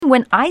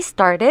When I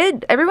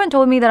started, everyone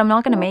told me that I'm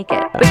not gonna make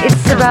it. But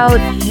it's about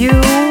you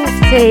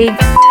saying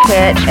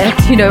it,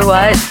 and you know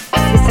what?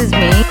 This is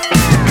me.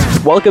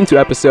 Welcome to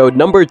episode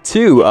number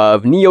 2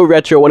 of Neo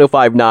Retro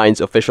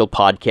 105.9's official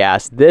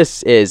podcast.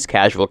 This is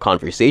Casual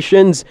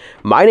Conversations.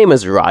 My name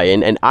is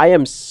Ryan, and I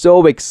am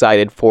so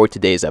excited for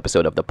today's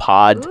episode of the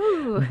pod.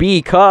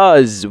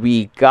 Because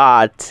we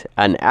got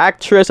an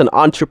actress, an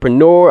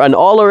entrepreneur, an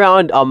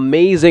all-around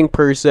amazing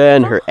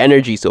person. Her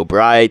energy so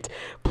bright.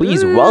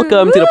 Please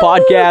welcome to the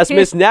podcast,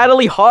 Miss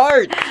Nathalie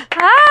Hart.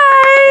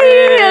 Hi!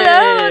 Hey.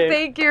 Hello!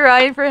 Thank you,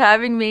 Ryan, for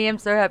having me. I'm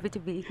so happy to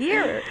be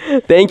here.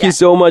 Thank you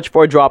so much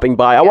for dropping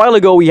by. A while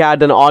ago, we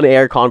had an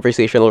on-air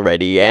conversation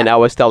already, and I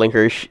was telling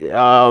her,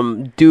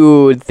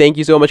 dude, thank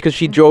you so much, because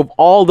she drove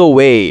all the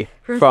way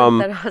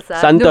from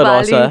Santa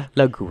Rosa,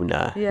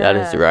 Laguna. Yeah. That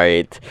is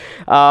right.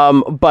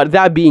 But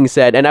that being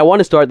said, and I want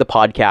to start the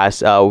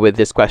podcast with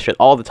this question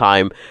all the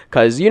time,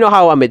 because you know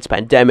how amidst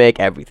pandemic,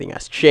 everything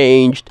has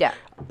changed. Yeah.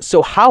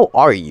 So how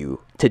are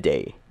you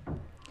today?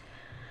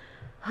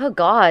 Oh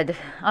God,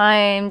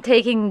 I'm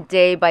taking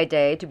day by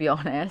day. To be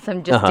honest,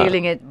 I'm just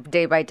dealing it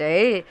day by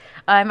day.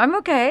 I'm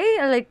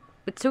okay.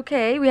 It's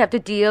okay. We have to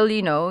deal,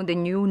 the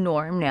new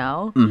norm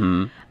now.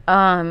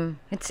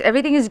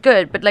 Everything is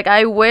good, but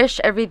I wish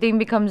everything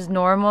becomes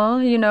normal.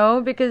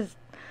 Because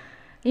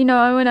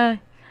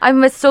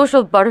I'm a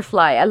social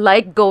butterfly. I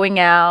like going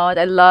out.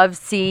 I love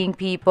seeing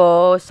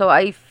people. So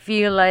I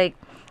feel like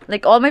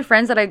all my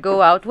friends that I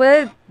go out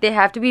with, they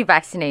have to be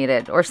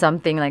vaccinated or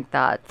something like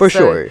that. For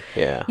sure,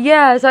 yeah.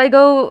 Yeah, so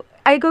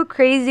I go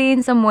crazy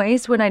in some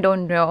ways when I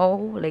don't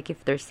know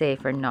if they're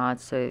safe or not.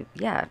 So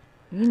yeah,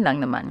 yun lang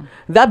naman.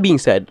 That being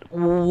said,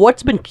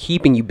 what's been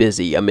keeping you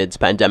busy amidst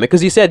pandemic?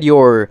 Because you said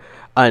you're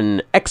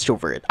an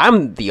extrovert.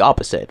 I'm the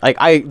opposite.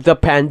 The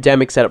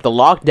pandemic setup, the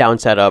lockdown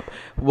setup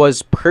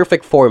was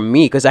perfect for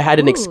me because I had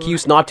an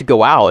excuse not to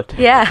go out.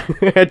 Yeah.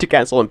 I had to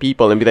cancel on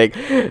people and be like,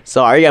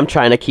 sorry, I'm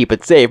trying to keep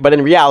it safe. But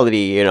in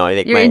reality,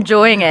 You're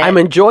enjoying it. I'm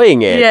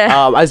enjoying it.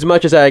 Yeah. As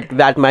much as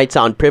that might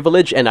sound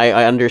privileged, and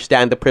I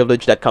understand the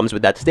privilege that comes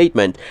with that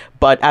statement,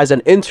 but as an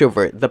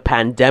introvert, the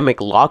pandemic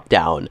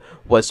lockdown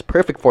was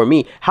perfect for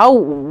me.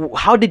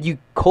 How did you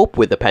cope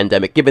with the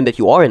pandemic, given that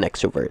you are an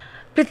extrovert?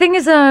 The thing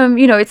is,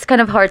 it's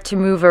kind of hard to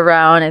move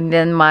around, and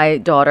then my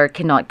daughter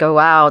cannot go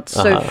out.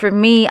 So for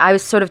me, I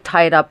was sort of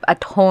tied up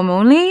at home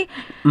only,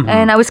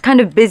 and I was kind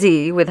of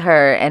busy with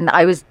her, and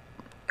I was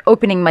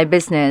opening my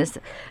business.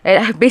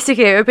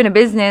 Basically, I opened a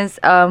business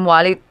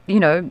while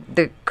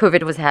the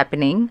COVID was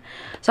happening.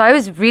 So I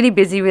was really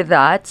busy with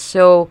that.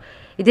 So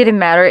it didn't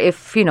matter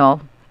if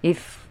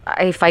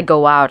I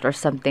go out or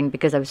something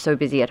because I was so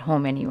busy at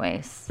home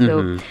anyways.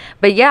 So,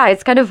 but yeah,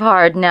 it's kind of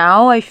hard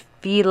now. I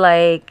feel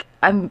like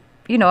I'm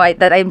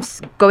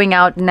going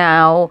out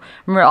now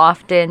more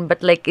often,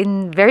 but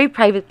in very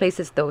private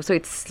places though. So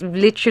it's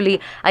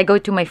literally, I go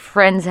to my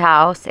friend's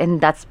house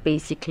and that's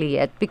basically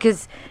it,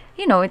 because,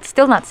 it's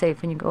still not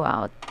safe when you go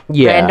out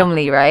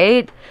randomly,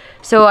 right?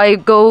 So I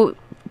go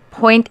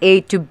point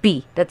A to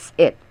B. That's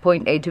it.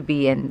 Point A to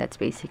B, and that's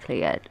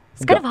basically it.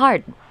 It's kind of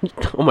hard.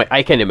 Oh my,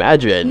 I can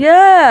imagine.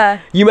 Yeah.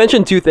 You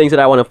mentioned 2 things that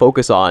I want to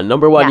focus on.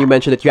 Number 1, you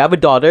mentioned that you have a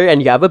daughter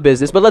and you have a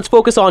business, but let's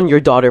focus on your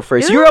daughter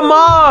first. You're a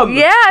mom!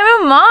 Yeah,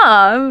 I'm a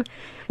mom.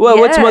 Well,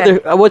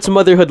 Yeah. what's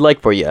motherhood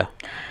like for you?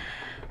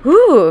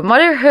 Ooh,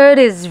 motherhood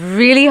is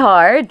really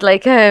hard.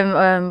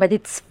 But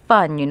it's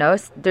fun,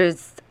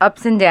 There's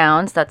ups and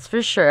downs, that's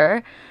for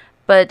sure.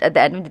 But at the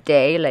end of the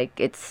day,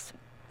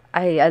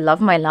 I love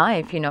my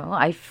life,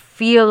 I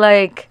feel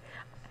like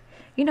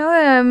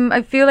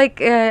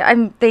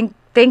I'm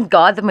thank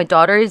God that my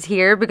daughter is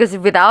here, because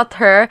without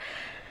her,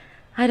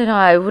 I don't know,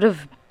 I would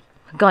have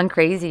gone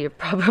crazy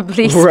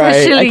probably.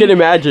 Right, I can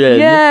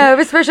imagine. Yeah,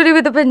 especially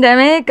with the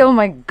pandemic. Oh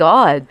my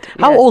God.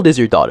 How Yeah. old is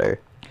your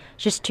daughter?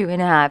 She's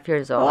 2.5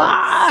 years old.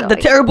 So The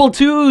terrible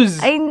twos.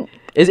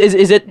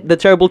 Is it the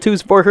terrible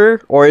twos for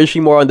her, or is she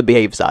more on the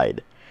behave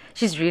side?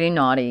 She's really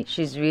naughty.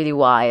 She's really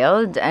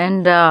wild.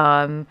 And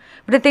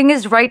but the thing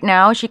is, right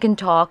now she can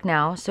talk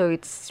now, so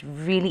it's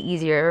really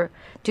easier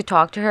to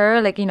talk to her,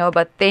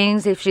 about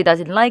things. If she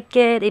doesn't like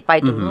it, if I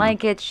don't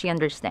like it, she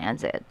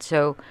understands it.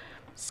 So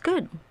it's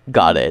good.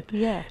 Got it.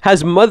 Yeah.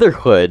 Has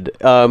motherhood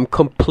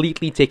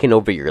completely taken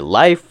over your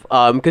life?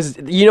 Because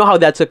you know how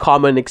that's a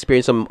common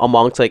experience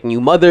amongst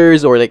new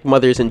mothers, or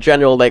mothers in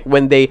general.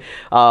 When they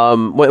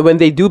when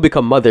they do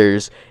become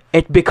mothers,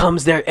 it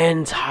becomes their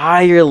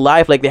entire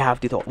life. They have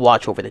to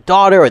watch over the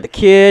daughter or the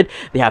kid.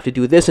 They have to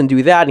do this and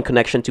do that in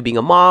connection to being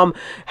a mom.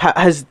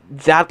 Has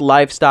that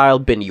lifestyle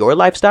been your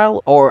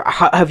lifestyle, or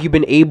have you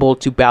been able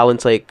to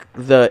balance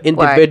the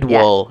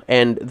individual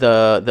and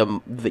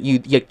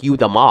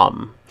the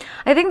mom?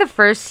 I think the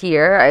first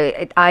year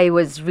I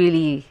was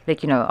really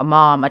a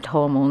mom at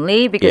home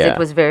only, because it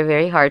was very,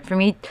 very hard for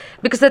me,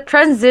 because the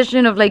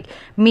transition of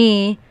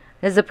me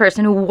as a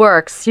person who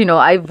works,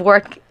 I've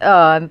worked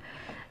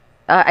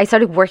I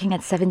started working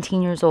at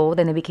 17 years old,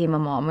 and I became a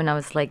mom when I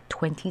was like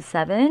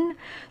 27.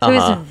 So it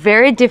was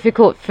very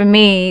difficult for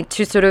me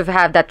to sort of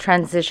have that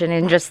transition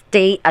and just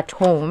stay at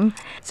home.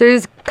 So it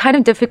was kind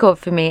of difficult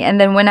for me.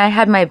 And then when I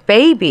had my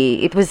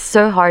baby, it was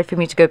so hard for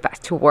me to go back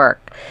to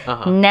work.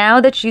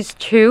 Now that she's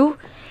 2,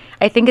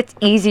 I think it's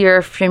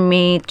easier for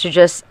me to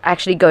just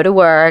actually go to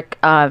work,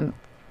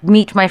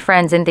 meet my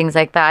friends and things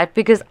like that,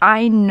 because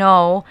I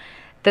know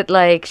that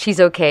like she's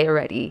okay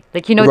already.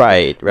 Like, you know,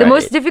 Right. the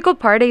most difficult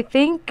part, I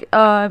think,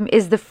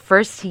 is the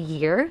first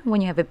year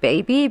when you have a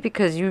baby,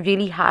 because you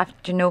really have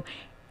to know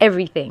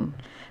everything.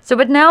 So,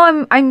 but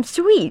now I'm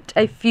sweet.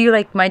 I feel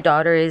like my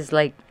daughter is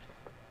like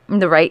in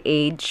the right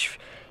age.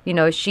 You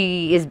know,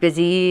 she is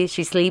busy.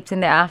 She sleeps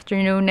in the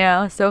afternoon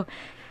now. So,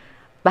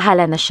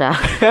 bahala na siya.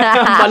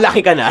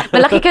 Malaki ka na.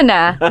 Malaki ka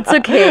na. It's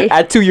okay.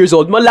 At 2 years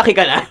old, malaki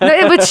ka na.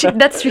 No, but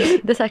that's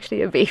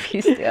actually a baby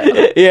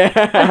still.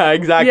 Yeah,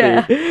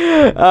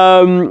 exactly. I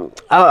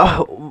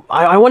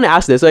want to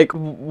ask this. Like,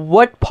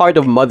 what part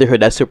of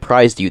motherhood has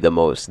surprised you the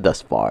most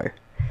thus far?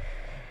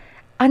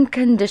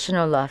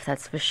 Unconditional love,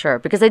 that's for sure.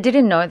 Because I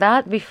didn't know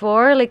that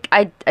before. Like,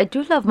 I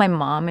do love my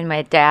mom and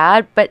my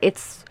dad, but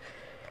it's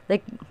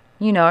like,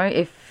 you know,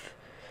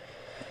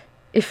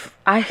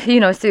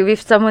 so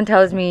if someone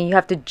tells me you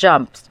have to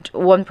jump,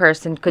 one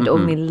person could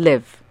only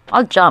live,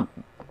 I'll jump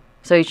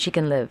so she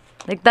can live.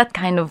 Like that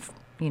kind of,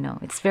 you know,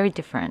 it's very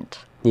different.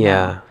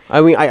 Yeah.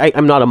 I mean,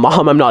 I'm not a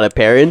mom, I'm not a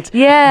parent.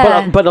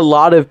 Yeah. But a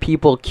lot of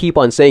people keep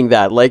on saying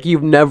that. Like,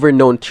 you've never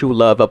known true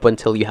love up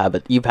until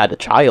you've had a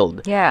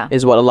child. Yeah.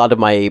 Is what a lot of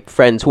my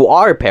friends who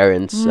are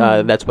parents,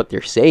 that's what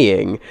they're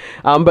saying.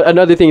 But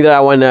another thing that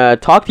I want to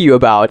talk to you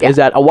about is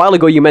that a while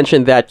ago you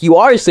mentioned that you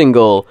are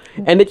single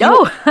and that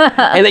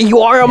and that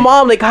you are a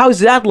mom. Like, how's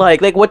that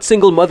like? Like, what's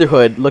single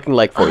motherhood looking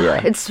like for you?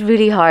 It's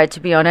really hard,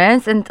 to be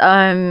honest.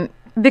 And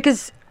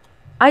because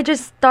I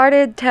just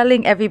started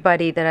telling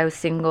everybody that I was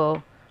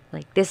single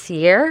like this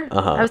year.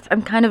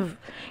 I'm kind of,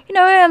 you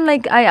know, I'm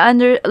like,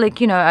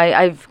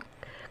 I've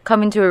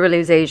come into a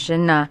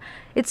realization,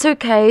 it's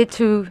okay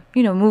to,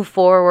 you know, move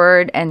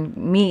forward, and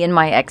me and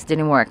my ex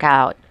didn't work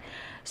out.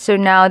 So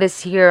now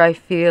this year I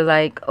feel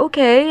like,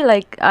 okay,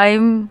 like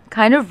I'm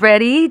kind of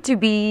ready to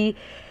be.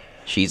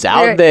 She's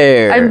out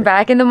there. I'm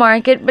back in the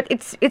market, but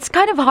it's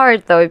kind of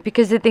hard though,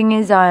 because the thing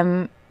is,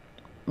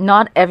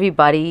 not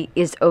everybody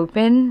is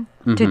open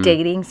to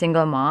dating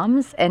single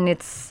moms, and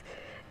it's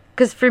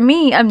because for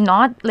me, I'm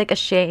not like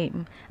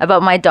ashamed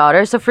about my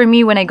daughter. So for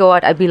me, when I go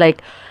out, I'd be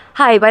like,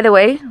 "Hi, by the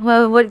way,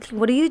 well, what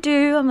do you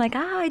do?" I'm like,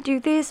 "I do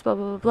this, blah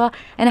blah blah blah,"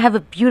 and I have a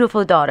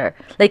beautiful daughter.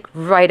 Like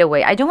right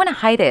away, I don't want to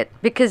hide it,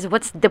 because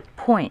what's the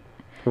point?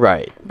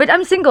 Right. But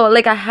I'm single.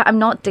 Like I'm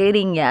not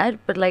dating yet,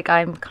 but like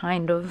I'm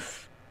kind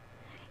of,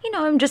 you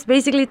know, I'm just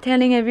basically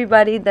telling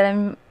everybody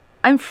that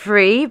I'm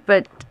free,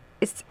 but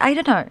I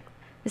don't know.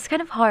 It's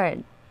kind of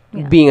hard.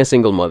 Yeah. Being a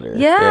single mother.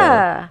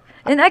 Yeah.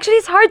 And actually,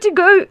 it's hard to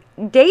go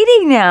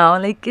dating now.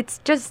 Like,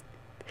 it's just...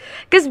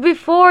 Because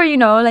before, you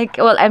know, like...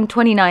 Well, I'm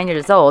 29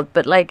 years old.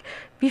 But, like,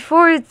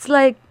 before, it's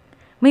like...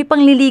 May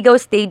pangliligaw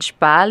stage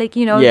pa. Like,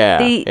 you know...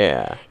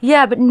 Yeah.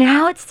 Yeah, but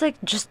now it's like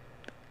just...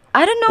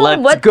 I don't know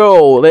Let's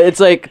go. It's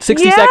like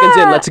 60 seconds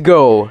in, let's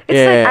go. It's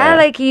like, I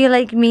like you,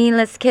 like me,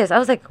 let's kiss. I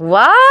was like,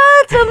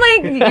 what? I'm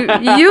like,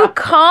 you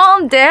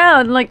calm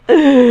down. Like,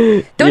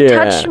 don't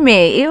touch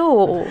me. Ew.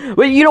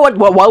 Well, you know what?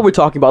 While we're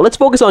talking about, let's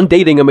focus on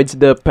dating amidst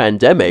the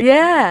pandemic.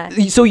 Yeah.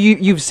 So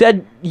you've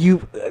said,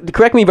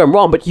 correct me if I'm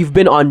wrong, but you've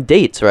been on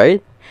dates,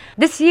 right?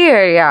 This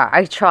year, yeah,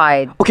 I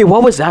tried. Okay,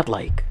 what was that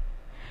like?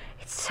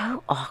 It's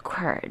so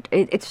awkward.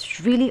 It's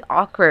really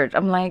awkward.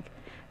 I'm like,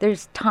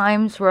 there's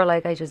times where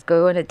like I just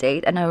go on a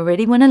date and I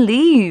already want to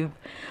leave.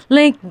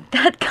 Like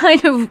that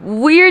kind of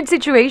weird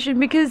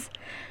situation, because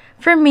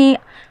for me,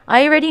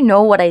 I already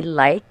know what I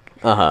like.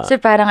 So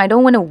parang I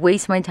don't want to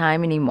waste my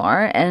time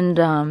anymore. And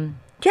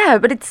yeah,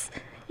 but it's,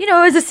 you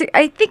know,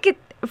 I think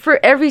for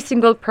every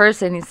single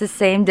person, it's the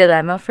same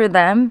dilemma for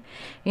them.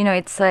 You know,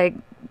 it's like,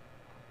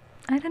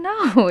 I don't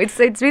know.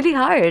 It's really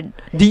hard.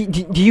 Do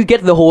you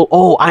get the whole,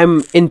 oh,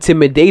 I'm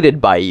intimidated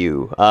by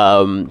you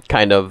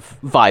kind of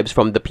vibes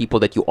from the people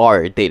that you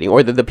are dating,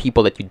 or the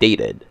people that you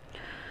dated?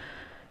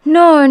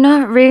 No,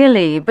 not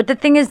really. But the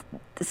thing is,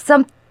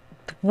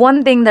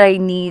 one thing that I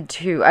need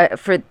to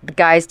for the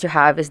guys to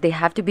have is they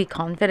have to be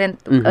confident.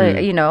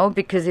 You know,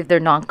 because if they're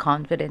not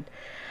confident,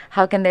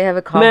 how can they have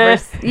a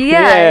conversation?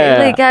 Yeah,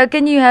 like how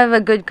can you have a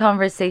good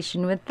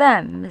conversation with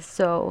them?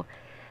 So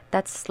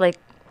that's like,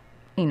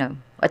 you know,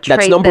 a trait.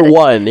 That's number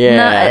one,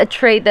 a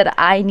trait that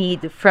I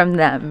need from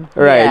them.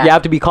 Right. Yeah. You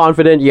have to be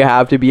confident. You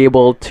have to be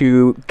able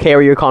to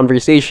carry your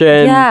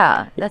conversation.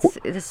 Yeah,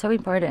 that's so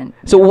important.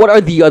 So what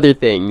are the other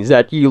things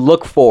that you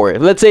look for?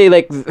 Let's say,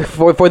 like,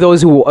 for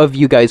those of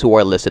you guys who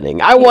are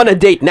listening, I want to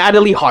date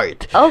Nathalie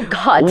Hart. Oh,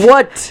 God.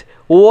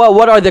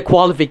 What are the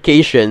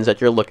qualifications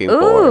that you're looking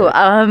for?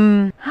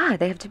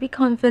 They have to be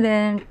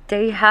confident.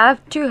 They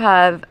have to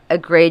have a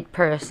great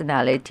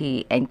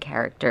personality and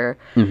character.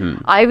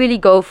 I really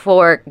go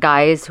for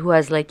guys who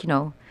has like, you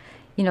know,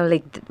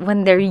 like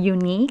when they're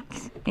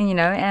unique, you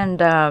know,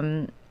 and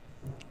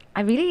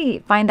I really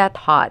find that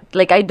hot.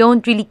 Like, I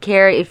don't really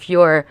care if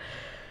you're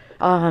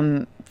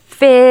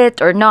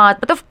fit or not.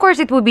 But of course,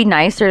 it would be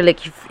nicer,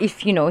 like, if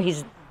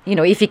he's,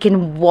 if he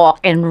can walk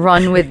and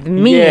run with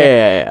me.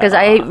 Yeah. Because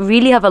I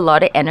really have a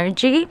lot of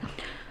energy.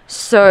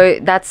 So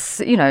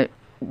that's,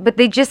 but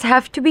they just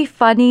have to be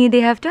funny.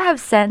 They have to have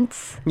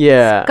sense.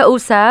 Yeah.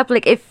 Kausap.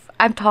 Like, if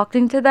I'm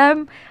talking to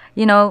them,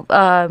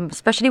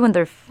 especially when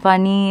they're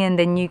funny, and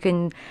then you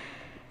can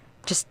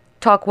just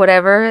talk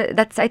whatever.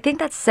 I think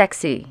that's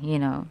sexy,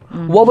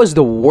 What was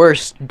the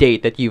worst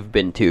date that you've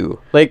been to?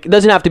 Like, it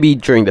doesn't have to be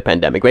during the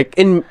pandemic. Like,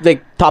 in,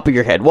 like, top of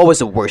your head, what was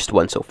the worst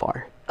one so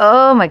far?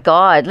 Oh my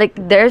God. Like,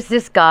 there's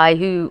this guy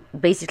who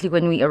basically,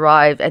 when we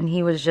arrived, and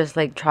he was just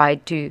like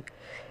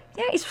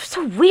it's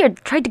so weird.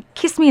 Tried to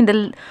kiss me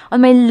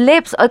on my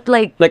lips at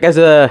like as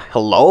a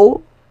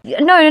hello?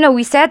 No.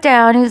 We sat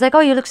down and he was like,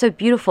 "Oh, you look so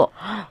beautiful."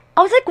 I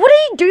was like, "What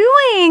are you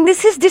doing?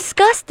 This is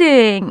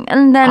disgusting."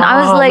 And then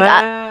I was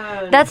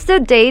like, that's the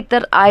date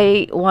that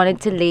I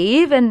wanted to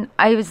leave, and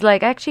I was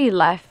like, I actually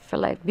left for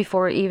like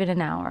before even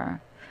an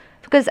hour,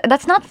 because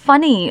that's not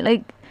funny.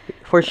 Like,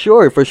 For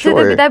sure.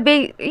 so that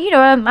big,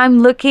 I'm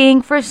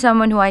looking for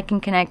someone who I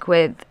can connect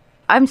with.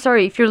 I'm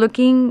sorry, if you're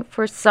looking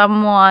for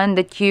someone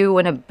that you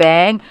want to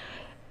bang,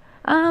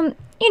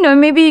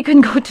 maybe you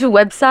can go to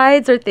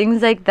websites or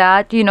things like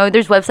that.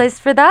 There's websites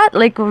for that.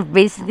 Like,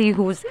 basically,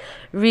 who's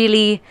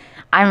really,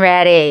 I'm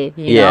ready.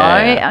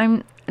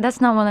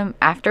 That's not what I'm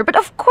after. But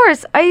of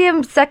course, I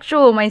am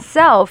sexual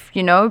myself.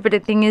 But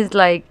the thing is,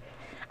 like,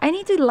 I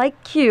need to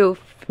like you.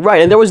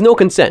 Right, and there was no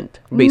consent,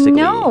 basically.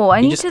 No,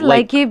 I need to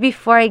like you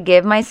before I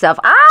give myself.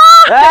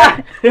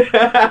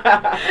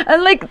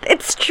 And like,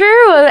 it's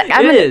true.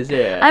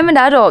 I'm an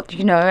adult,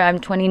 I'm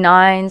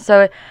 29,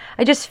 so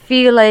I just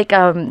feel like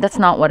that's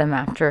not what I'm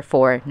after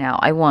for now.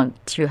 I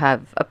want to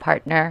have a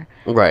partner.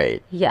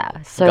 Right. Yeah,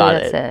 so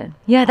that's it.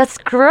 Yeah, that's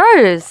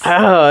gross.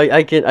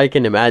 I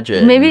can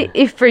imagine. Maybe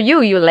if for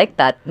you like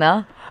that,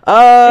 no?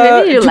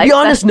 To be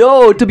honest,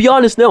 no.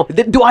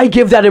 Do I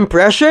give that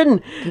impression?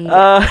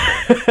 Yeah.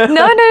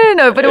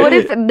 No. But what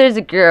if there's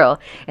a girl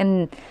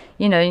and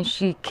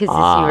she kisses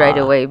you right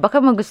away?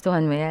 Baka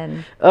magustuhan mo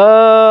yan.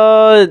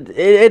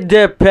 It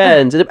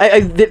depends.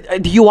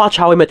 Do you watch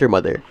How I Met Your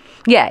Mother?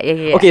 Yeah.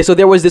 Okay, so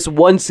there was this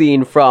one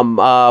scene from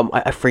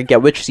I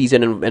forget which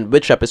season and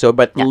which episode,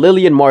 but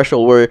Lily and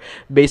Marshall were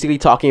basically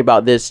talking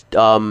about this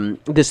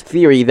this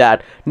theory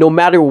that no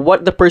matter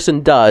what the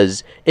person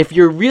does, if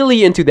you're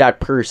really into that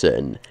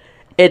person,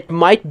 it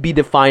might be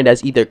defined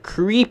as either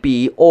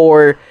creepy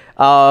or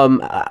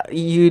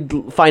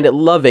you'd find it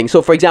loving.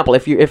 So, for example,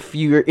 if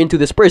you're into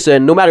this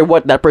person, no matter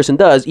what that person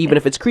does, even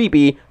if it's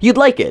creepy, you'd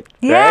like it.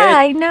 Yeah,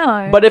 right? I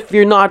know. But if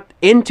you're not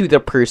into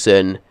the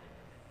person,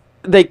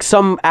 like,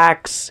 some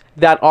acts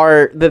that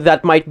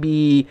might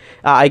be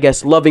I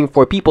guess loving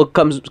for people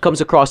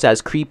comes across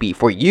as creepy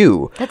for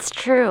you. That's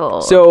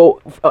true. So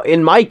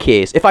in my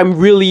case, if I'm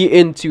really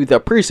into the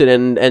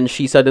person and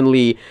she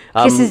suddenly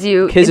kisses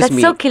me,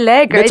 that's so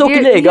kilig, right? That's so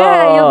kilig.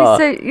 Yeah, you'll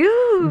be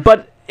so.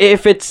 But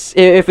if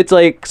it's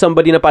like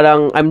somebody na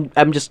parang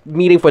I'm just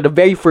meeting for the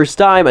very first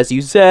time, as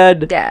you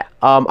said,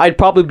 I'd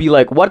probably be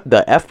like, what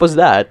the F was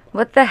that?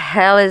 What the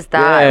hell is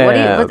that?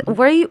 Yeah.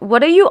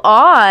 What are you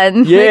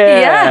on?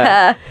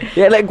 Yeah.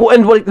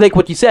 Like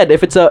what you said,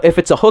 if it's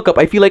a hookup,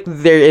 I feel like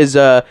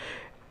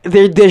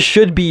there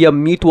should be a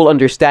mutual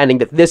understanding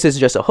that this is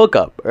just a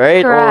hookup,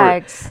 right?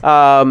 Correct.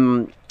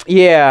 Or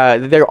yeah,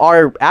 there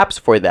are apps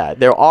for that.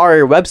 There are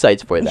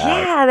websites for that.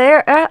 Yeah,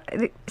 there.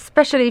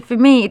 Especially for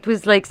me, it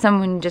was like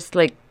someone just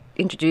like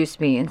introduced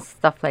me and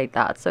stuff like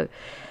that. So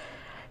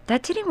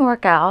that didn't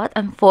work out,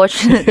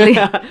 unfortunately.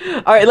 All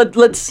right,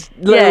 let's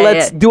do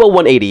a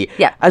 180.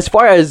 Yeah. As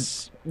far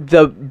as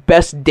the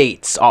best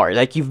dates are,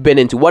 like, you've been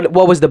into, what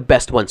was the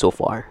best one so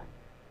far?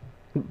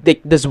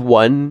 Does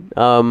one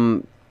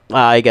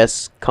I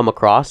guess come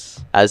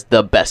across as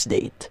the best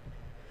date?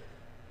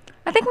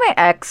 I think my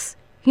ex.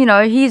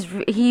 He's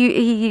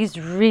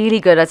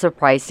really good at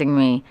surprising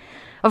me.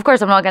 Of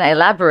course, I'm not gonna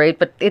elaborate,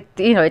 but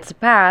it's a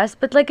past.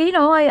 But like,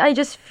 I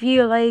just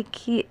feel like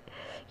he,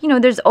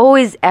 there's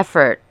always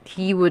effort.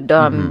 He would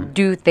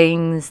do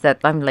things that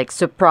I'm like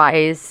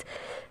surprised.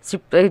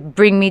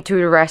 Bring me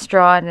to a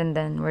restaurant, and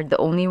then we're the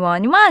only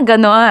one. Yung mga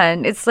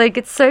ganon. It's like,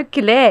 it's so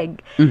kilig.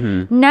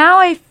 Now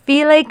I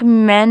feel like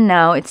men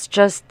now, it's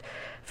just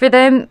for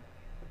them,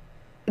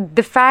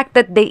 the fact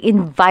that they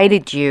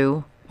invited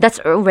you, that's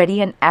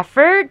already an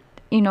effort.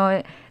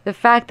 The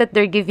fact that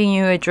they're giving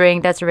you a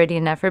drink, that's already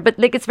an effort. But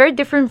like, it's very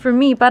different for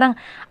me. Parang,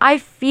 I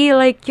feel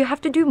like you have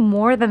to do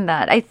more than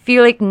that. I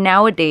feel like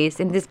nowadays,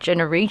 in this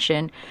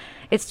generation,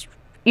 it's,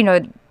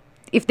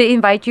 if they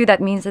invite you, that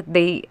means that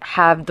they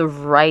have the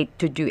right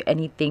to do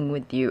anything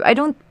with you. I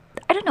don't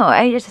know.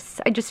 I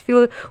just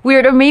feel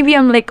weird. Or maybe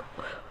I'm like,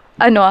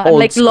 I'm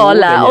like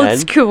Lola, old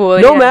school.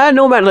 No, man.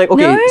 Like,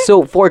 okay,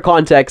 so for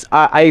context,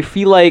 I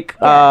feel like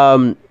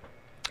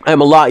I'm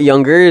a lot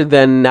younger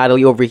than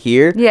Natalie over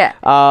here. Yeah.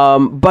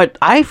 But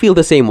I feel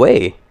the same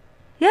way.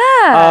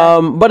 Yeah.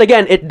 But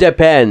again, it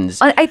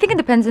depends. I think it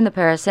depends on the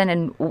person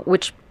and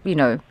which,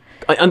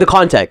 on the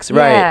context,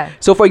 right? Yeah.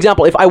 So, for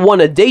example, if I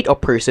want to date a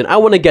person, I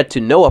want to get to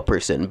know a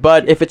person.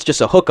 But if it's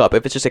just a hookup,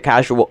 if it's just a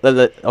casual,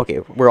 okay,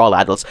 we're all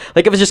adults.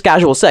 Like if it's just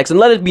casual sex, and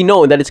let it be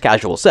known that it's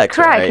casual sex,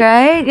 Correct,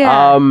 right?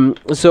 Yeah.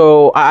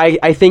 So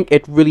I think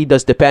it really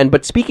does depend.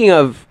 But speaking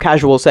of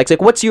casual sex,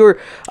 like what's your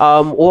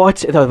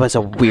that was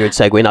a weird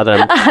segue now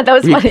that I'm That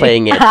was funny.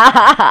 replaying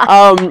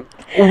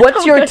it.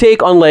 What's your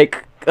take on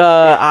like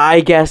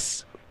I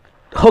guess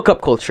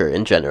hookup culture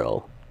in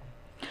general?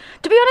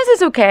 To be honest,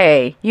 it's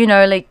okay. You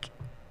know, like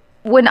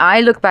when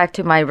I look back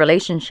to my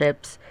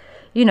relationships,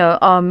 you know,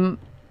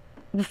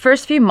 the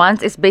first few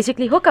months is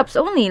basically hookups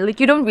only. Like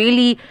you don't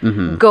really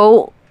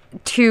go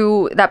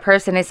to that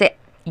person and say,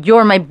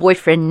 "You're my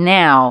boyfriend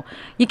now."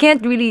 You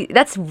can't really.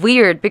 That's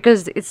weird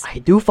because it's I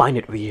do find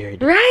it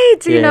weird. right.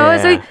 You know,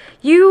 Yeah. so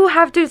you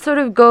have to sort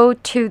of go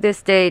to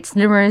this dates,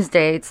 numerous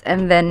dates,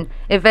 and then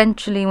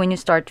eventually, when you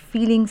start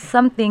feeling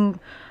something,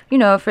 you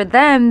know, for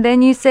them,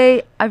 then you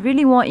say, "I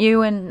really want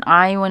you, and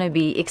I want to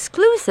be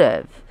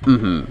exclusive."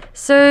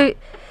 So,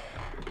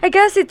 I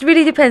guess it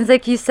really depends.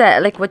 Like you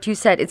said, like what you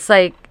said, it's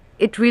like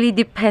it really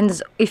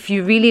depends. If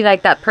you really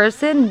like that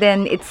person,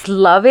 then it's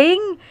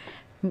loving.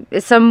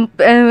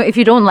 If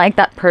you don't like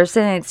that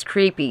person, it's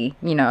creepy,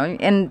 you know.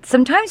 And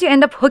sometimes you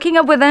end up hooking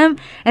up with them,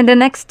 and the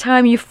next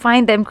time you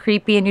find them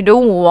creepy, and you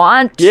don't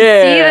want to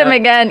see them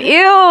again.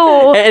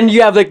 Ew. And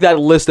you have like that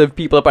list of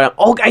people up and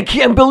oh, I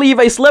can't believe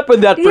I slept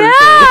with that person.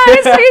 Yeah,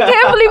 it's like I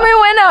can't believe I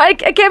went out.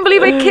 I can't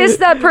believe I kissed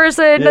that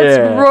person. That's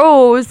Yeah.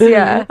 gross.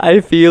 Yeah.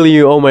 I feel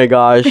you. Oh my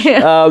gosh.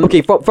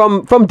 Okay,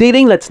 from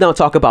dating, let's now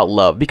talk about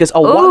love because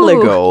a while Ooh.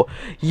 ago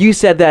you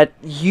said that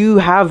you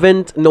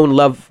haven't known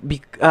love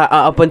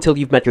up until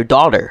you've met your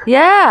daughter.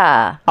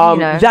 Yeah. You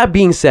know. That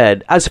being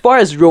said, as far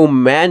as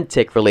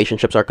romantic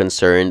relationships are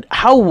concerned,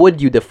 how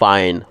would you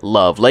define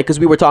love? Like, because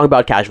we were talking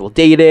about casual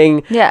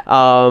dating. Yeah.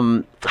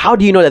 How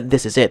do you know that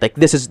this is it? Like,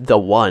 this is the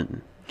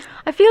one.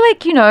 I feel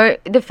like, you know,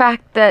 the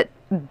fact that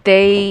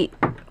they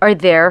are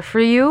there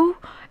for you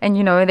and,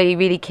 you know, they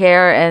really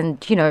care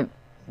and, you know,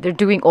 they're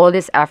doing all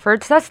these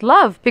efforts, that's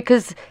love.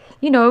 Because,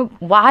 you know,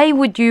 why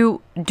would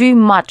you do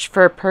much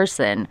for a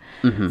person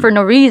for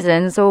no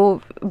reason?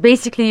 So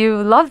basically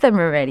you love them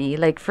already.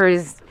 Like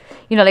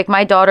you know, like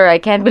my daughter, I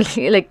can't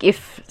believe, like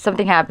if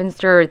something happens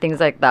to her,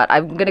 things like that,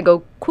 I'm going to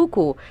go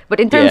cuckoo.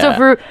 But in terms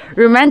of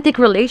romantic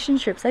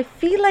relationships, I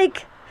feel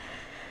like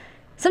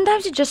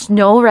sometimes you just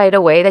know right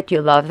away that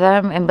you love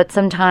them. But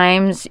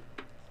sometimes,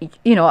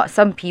 you know,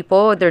 some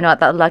people, they're not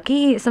that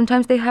lucky.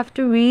 Sometimes they have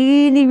to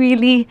really,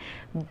 really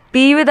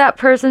be with that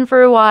person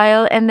for a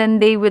while, and then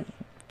they would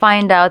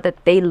find out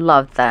that they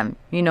love them,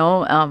 you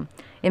know.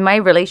 In my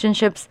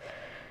relationships,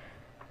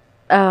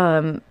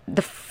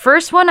 the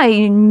first one,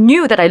 I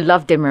knew that I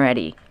loved him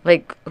already.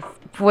 Like,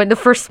 for the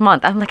first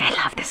month, I'm like, I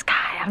love this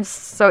guy. I'm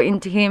so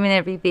into him and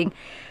everything.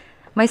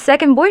 My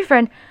second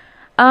boyfriend,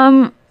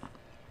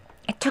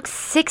 it took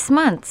 6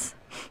 months.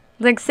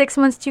 Like 6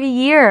 months to a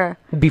year.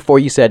 Before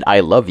you said, I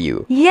love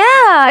you.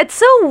 Yeah, it's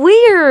so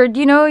weird.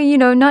 You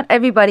know, not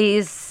everybody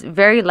is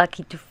very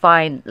lucky to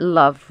find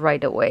love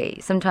right away.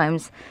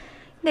 Sometimes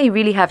they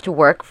really have to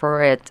work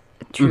for it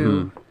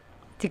to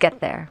get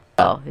there.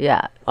 Oh,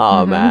 yeah.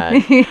 Oh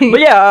man. But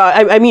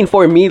yeah, I mean,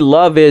 for me,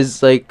 love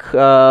is like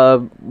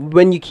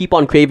when you keep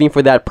on craving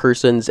for that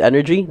person's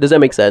energy. Does that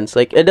make sense?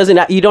 Like it doesn't.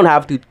 You don't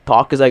have to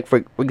talk. Cause like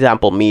for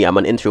example, me, I'm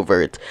an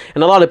introvert,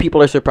 and a lot of people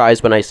are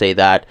surprised when I say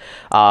that.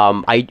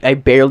 I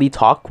barely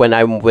talk when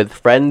I'm with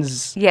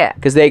friends. Yeah.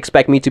 Because they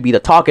expect me to be the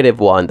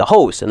talkative one, the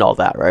host, and all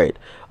that, right?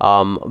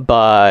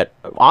 But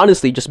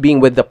honestly, just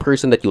being with the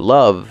person that you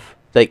love,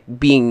 like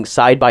being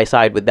side by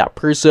side with that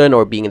person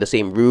or being in the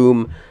same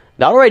room.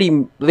 That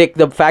already, like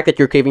the fact that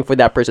you're craving for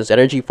that person's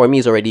energy, for me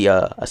is already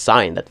a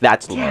sign that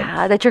that's love.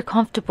 Yeah, that you're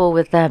comfortable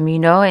with them, you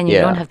know, and you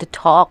Yeah. don't have to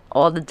talk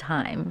all the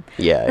time.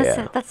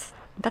 Yeah,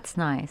 That's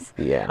nice.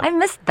 Yeah. I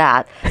missed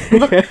that.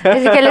 Look,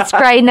 okay, let's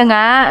cry na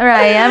nga,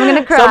 Raya. I'm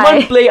gonna cry.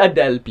 Someone play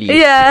Adele, please.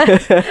 Yeah,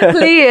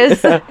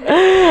 please. Oh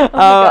my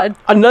God.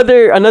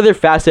 Another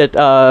facet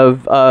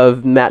of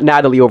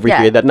Natalie over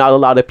Yeah. here that not a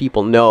lot of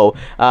people know,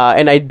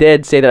 and I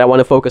did say that I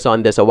want to focus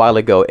on this a while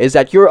ago, is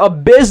that you're a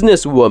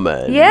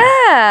businesswoman.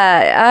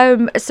 Yeah.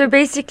 So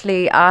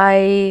basically,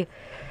 I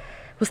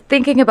was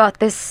thinking about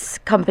this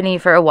company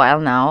for a while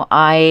now.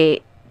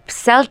 I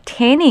sell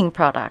tanning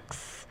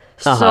products.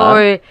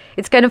 So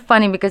it's kind of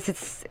funny because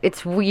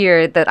it's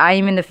weird that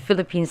I'm in the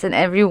Philippines and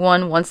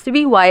everyone wants to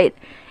be white,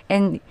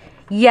 and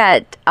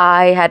yet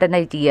I had an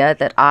idea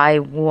that I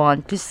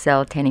want to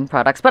sell tanning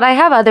products. But I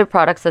have other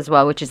products as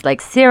well, which is like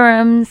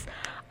serums,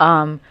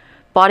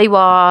 body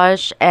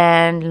wash,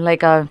 and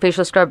like a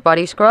facial scrub,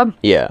 body scrub.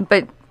 Yeah.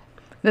 But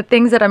the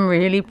things that I'm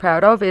really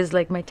proud of is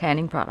like my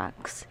tanning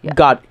products. Yeah.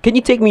 God, can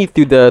you take me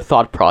through the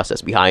thought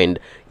process behind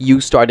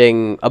you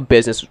starting a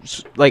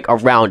business like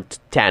around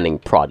tanning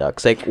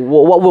products? Like,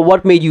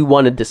 what made you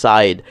want to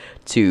decide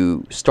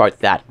to start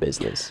that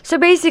business? So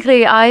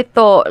basically, I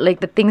thought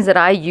like the things that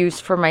I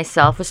used for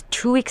myself was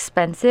too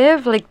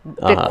expensive, like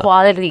the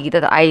quality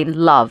that I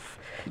love.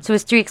 So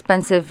it's too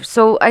expensive.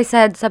 So I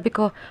said, sabi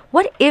ko,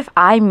 what if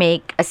I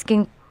make a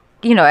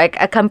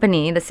a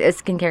company, this is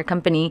a skincare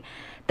company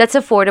that's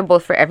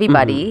affordable for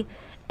everybody.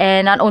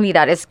 And not only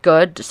that, it's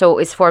good. So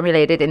it's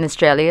formulated in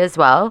Australia as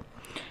well.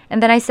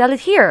 And then I sell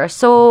it here.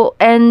 So,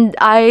 and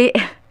I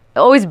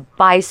always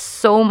buy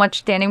so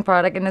much tanning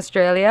product in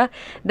Australia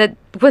that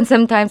when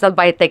sometimes I'll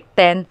buy like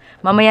 10,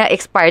 mamaya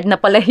expired na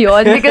pala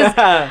yun because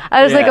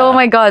I was like, oh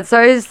my God. So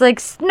I was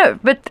like, no,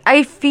 but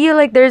I feel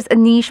like there's a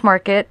niche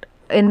market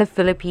in the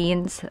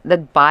Philippines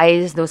that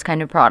buys those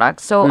kind of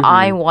products. So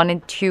I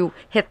wanted to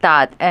hit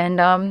that. And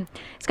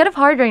it's kind of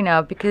hard right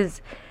now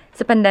because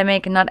it's a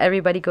pandemic and not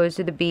everybody goes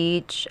to the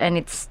beach, and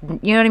it's,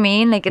 you know what I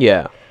mean? Like,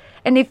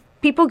 and if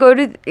people go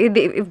to,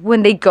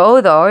 when they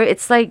go though,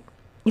 it's like,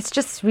 it's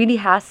just really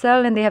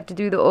hassle, and they have to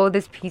do all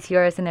this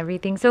PCRs and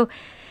everything. So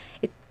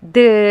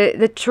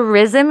the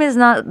tourism is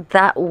not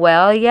that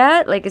well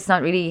yet. Like, it's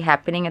not really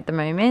happening at the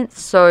moment.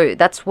 So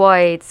that's why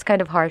it's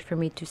kind of hard for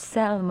me to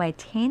sell my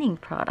tanning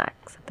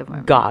products at the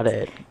moment. Got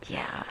it.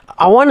 Yeah.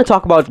 I want to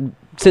talk about,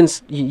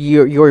 since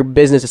your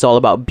business is all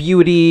about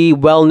beauty,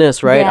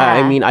 wellness, right? Yeah.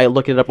 I mean, I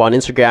looked it up on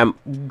Instagram.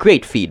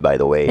 Great feed, by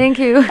the way. Thank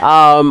you.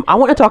 I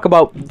want to talk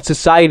about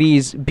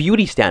society's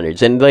beauty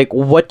standards and like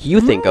what you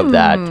think of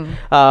that.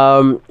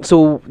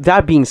 So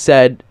that being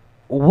said,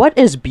 what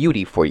is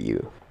beauty for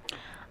you?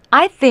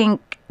 I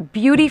think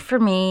beauty for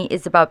me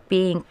is about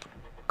being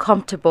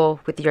comfortable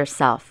with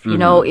yourself. You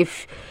know,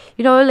 if,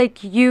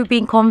 like you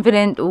being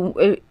confident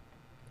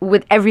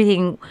with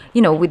everything,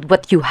 with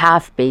what you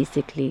have,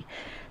 basically.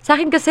 Sa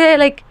akin kasi,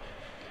 like,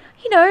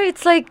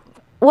 it's like,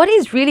 what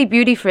is really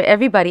beauty for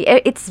everybody?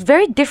 It's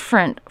very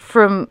different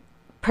from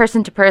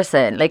person to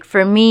person. Like,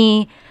 for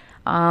me,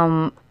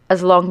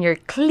 as long you're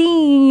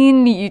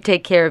clean, you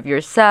take care of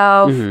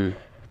yourself,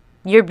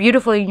 you're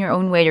beautiful in your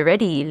own way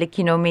already. Like,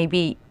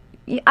 maybe,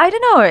 I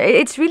don't know.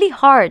 It's really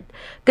hard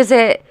because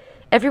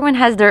everyone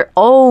has their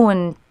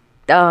own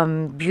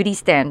beauty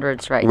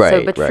standards,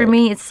 right? But for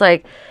me, it's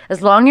like,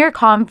 as long you're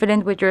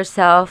confident with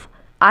yourself,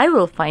 I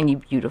will find you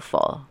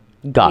beautiful.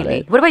 Got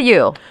it. What about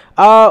you?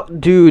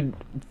 Dude,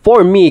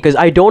 for me, because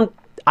I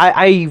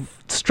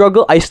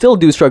still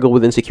do struggle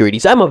with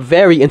insecurities. I'm a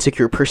very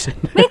insecure person.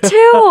 Me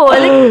too.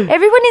 Like,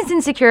 everyone is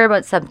insecure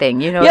about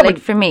something, Yeah, like,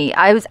 for me,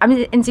 I'm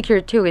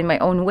insecure too in my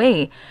own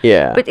way.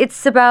 Yeah. But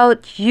it's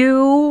about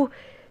you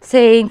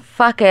saying,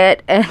 fuck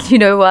it, and you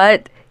know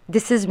what?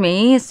 This is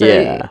me, so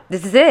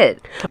this is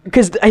it.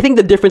 Because I think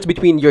the difference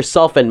between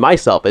yourself and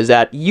myself is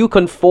that you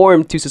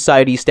conform to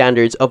society's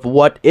standards of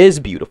what is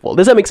beautiful.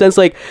 Does that make sense?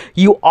 Like,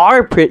 you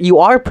are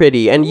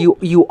pretty, and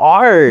you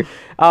are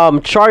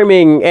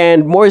charming,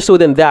 and more so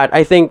than that,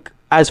 I think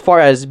as far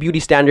as beauty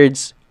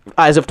standards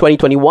as of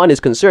 2021 is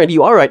concerned,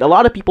 you are right. A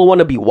lot of people want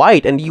to be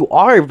white, and you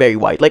are very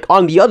white. Like,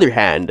 on the other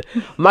hand,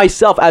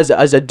 myself as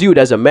a dude,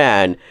 as a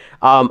man,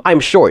 I'm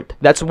short.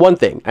 That's one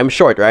thing. I'm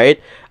short,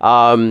 right?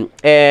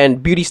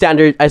 And beauty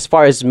standard as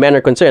far as men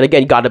are concerned,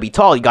 again, you got to be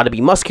tall, you got to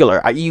be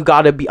muscular, you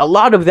got to be a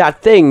lot of those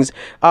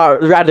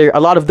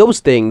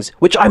things,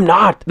 which I'm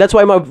not. That's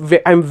why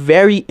I'm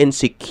very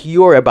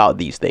insecure about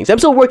these things. I'm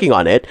still working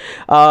on it,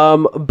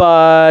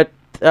 but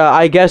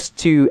I guess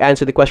to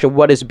answer the question,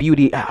 what is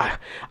beauty?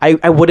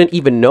 I wouldn't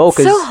even know.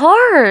 So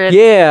hard.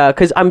 Yeah,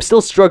 because I'm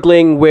still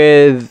struggling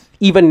with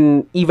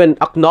even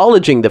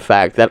acknowledging the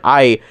fact that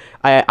I'm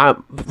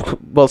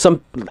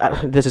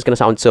this is gonna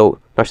sound so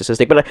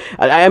narcissistic, but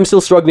I am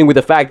still struggling with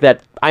the fact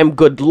that I'm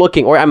good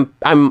looking, or I'm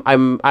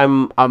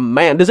a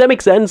man. Does that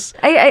make sense?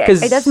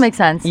 It does make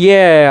sense.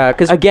 Yeah,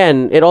 because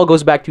again, it all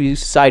goes back to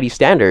society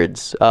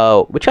standards,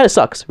 which kind of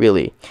sucks,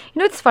 really.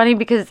 It's funny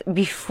because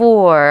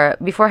before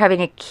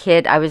having a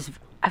kid, I was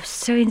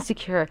so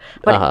insecure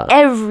about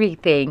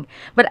everything.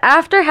 But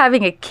after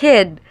having a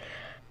kid,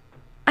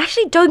 I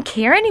actually don't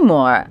care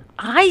anymore.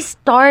 I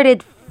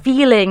started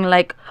feeling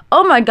like,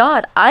 oh my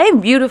God, I'm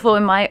beautiful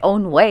in my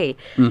own way.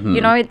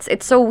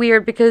 It's so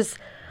weird because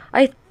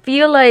I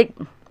feel like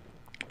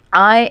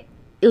I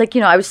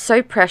was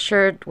so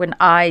pressured when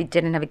I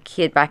didn't have a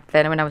kid back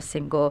then, when I was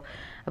single,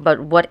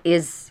 about what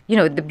is,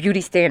 the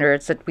beauty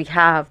standards that we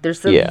have.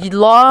 There's a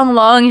long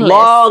list.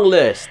 Long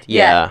list.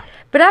 Yeah.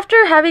 But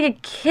after having a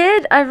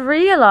kid, I've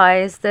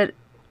realized that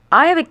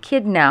I have a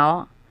kid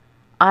now.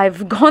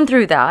 I've gone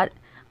through that.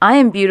 I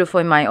am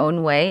beautiful in my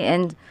own way,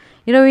 and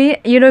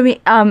I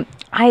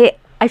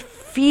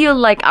feel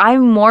like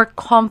I'm more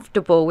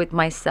comfortable with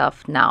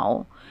myself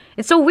now.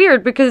 It's so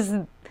weird because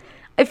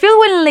I feel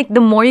when, like,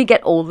 the more you get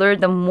older,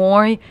 the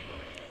more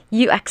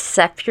you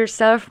accept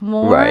yourself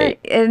more, right?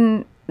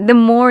 And the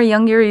more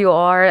younger you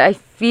are, I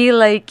feel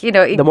like, it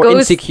the more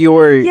goes,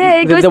 insecure.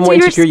 Yeah, it goes the to more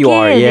your insecure skin. you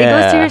are. Yeah,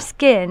 it goes to your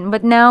skin.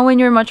 But now, when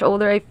you're much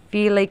older, I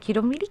feel like you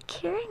don't really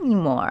care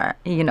anymore.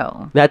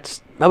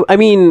 That's. I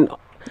mean.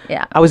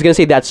 Yeah. I was going to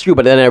say that's true,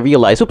 but then I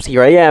realized, oops,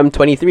 here I am,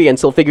 23, and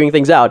still figuring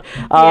things out.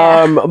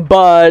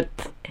 But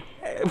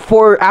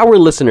for our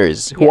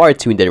listeners who are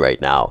tuned in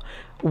right now,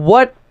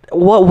 what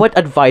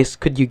advice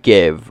could you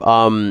give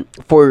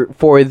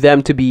for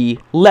them to be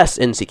less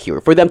insecure,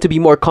 for them to be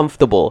more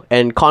comfortable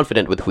and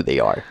confident with who they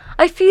are?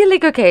 I feel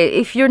like, okay,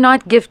 if you're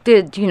not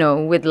gifted,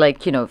 with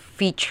like,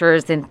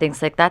 features and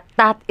things like that,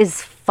 that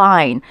is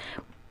fine.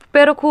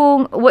 Pero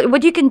kung,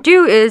 what you can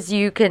do is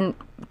you can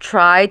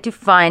try to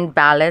find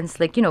balance,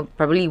 like,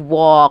 probably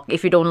walk.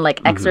 If you don't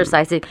like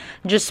exercising,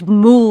 just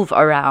move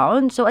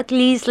around. So at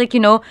least, like,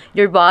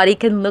 your body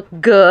can look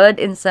good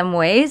in some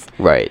ways.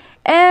 Right.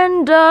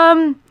 And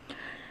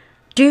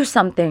do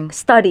something,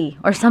 study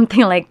or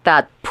something like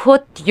that.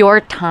 Put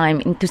your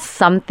time into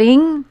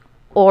something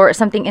or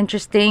something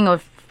interesting, or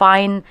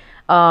find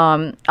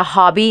a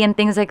hobby and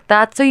things like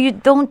that. So you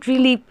don't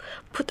really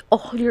put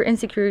all your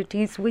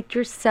insecurities with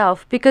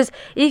yourself, because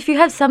if you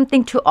have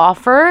something to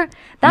offer,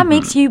 that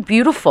makes you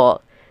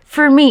beautiful.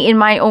 For me, in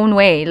my own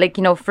way, like,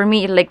 for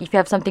me, like, if you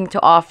have something to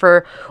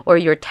offer, or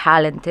you're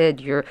talented,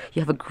 you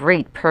have a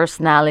great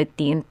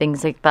personality and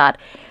things like that,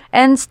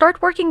 and start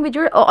working with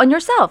on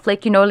yourself,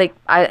 like,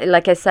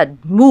 like I said,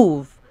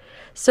 move.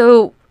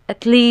 So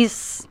at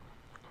least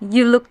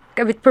you look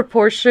with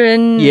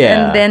proportion,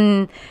 and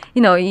then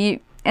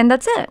and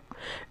that's it.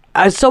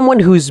 As someone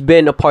who's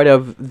been a part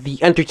of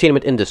the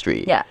entertainment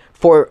industry, Yeah.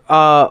 for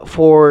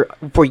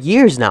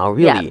years now,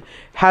 really,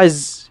 Yeah.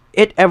 has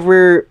it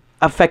ever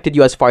affected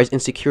you as far as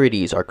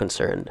insecurities are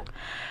concerned?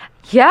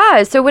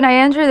 Yeah, so when I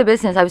entered the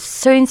business, I was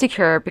so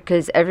insecure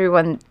because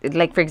everyone,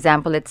 like, for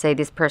example, let's say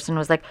this person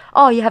was like,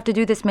 oh, you have to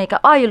do this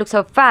makeup. Oh, you look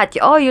so fat.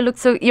 Oh,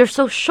 you're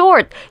so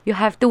short. You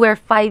have to wear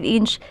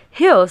 5-inch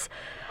heels.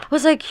 I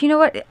was like, you know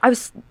what?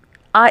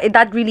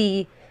 That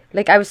really,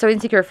 like, I was so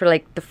insecure for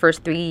like the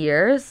first 3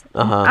 years.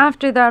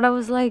 After that, I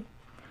was like,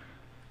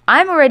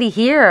 I'm already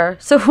here.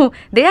 So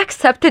they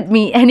accepted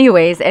me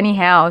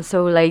anyhow.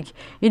 So, like,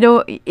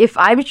 if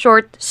I'm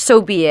short,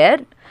 so be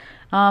it.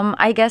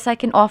 I guess I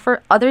can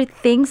offer other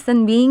things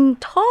than being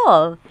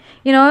tall.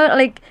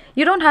 Like,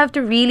 you don't have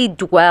to really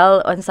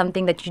dwell on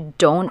something that you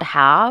don't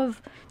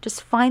have.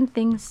 Just find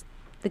things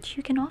that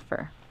you can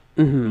offer.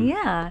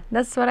 Yeah,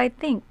 that's what I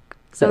think.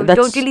 So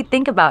don't really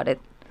think about it.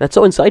 That's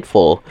so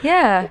insightful.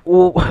 Yeah.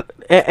 Well,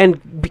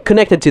 and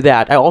connected to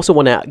that, I also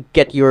want to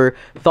get your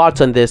thoughts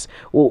on this.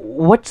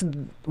 What's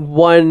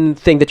one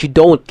thing that you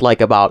don't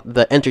like about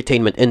the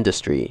entertainment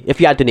industry,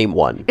 if you had to name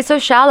one? It's so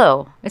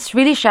shallow. It's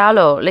really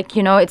shallow. Like,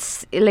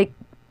 it's like,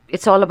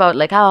 it's all about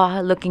like,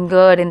 looking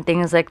good and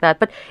things like that.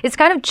 But it's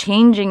kind of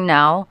changing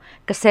now,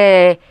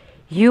 kasi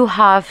you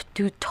have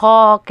to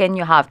talk and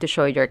you have to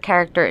show your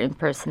character and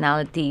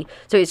personality.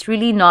 So it's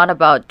really not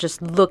about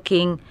just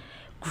looking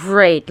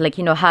great, like,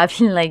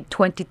 having like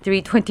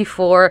 23,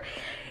 24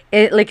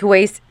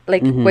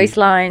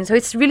 waistline. So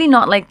it's really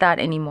not like that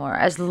anymore.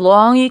 As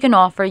long you can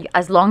offer,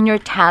 as long you're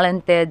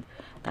talented,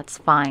 that's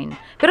fine.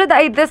 But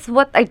that's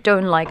what I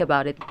don't like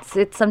about it.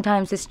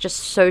 Sometimes it's just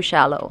so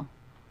shallow.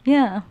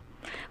 Yeah.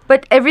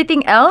 But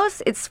everything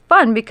else, it's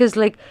fun because,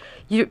 like,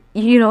 you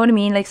know what I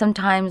mean? Like,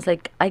 sometimes,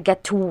 like, I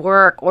get to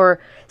work or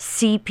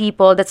see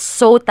people that's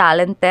so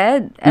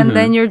talented, and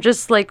then you're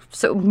just, like,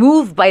 so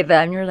moved by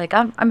them. You're like,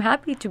 I'm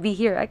happy to be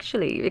here,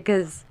 actually,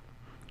 because,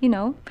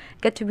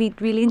 get to meet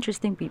really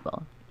interesting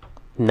people.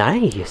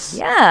 Nice.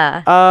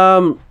 Yeah.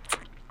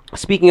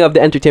 Speaking of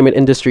the entertainment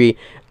industry,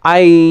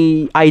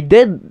 I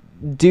did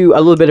do a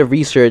little bit of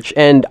research,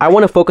 and I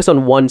want to focus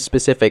on one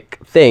specific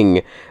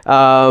thing.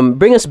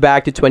 Bring us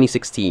back to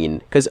 2016,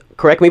 because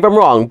correct me if I'm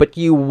wrong, but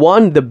you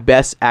won the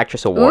Best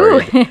Actress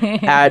Award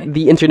at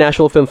the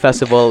International Film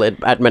Festival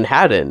at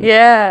Manhattan.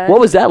 Yeah. What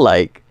was that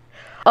like?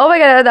 Oh my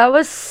God, that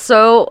was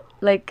so,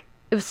 like,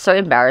 it was so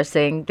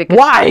embarrassing. Because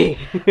Why?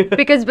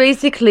 Because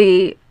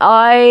basically,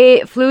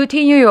 I flew to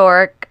New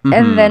York,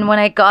 and then when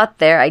I got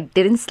there, I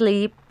didn't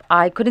sleep.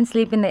 I couldn't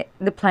sleep in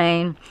the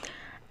plane.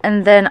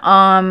 And then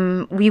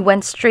we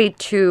went straight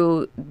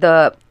to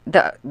the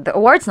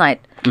awards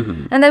night.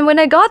 And then when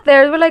I got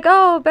there, they were like,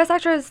 oh, Best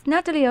Actress,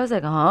 Nathalie. I was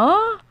like,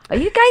 huh? Are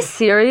you guys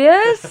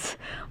serious?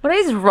 What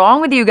is wrong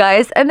with you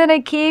guys? And then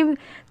I came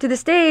to the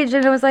stage,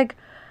 and I was like,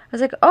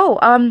 oh,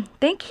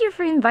 thank you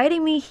for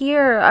inviting me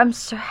here. I'm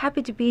so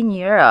happy to be in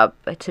Europe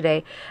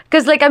today.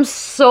 Because, like, I'm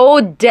so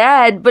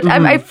dead. But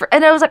and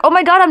I was like, oh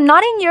my God, I'm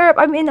not in Europe.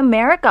 I'm in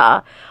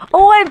America.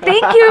 Oh,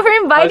 thank you for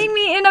inviting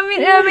me. And I'm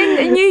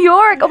in New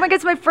York. Oh my God,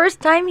 it's my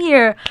first time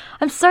here.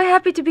 I'm so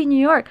happy to be in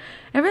New York.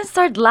 Everyone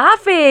started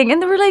laughing.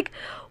 And they were like,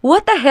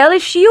 what the hell?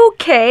 Is she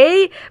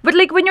okay? But,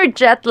 like, when you're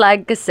jet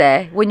lagged,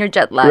 kasi,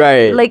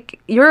 Right.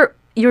 like, your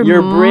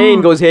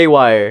brain goes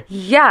haywire.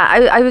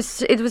 Yeah,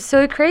 it was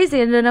so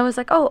crazy. And then I was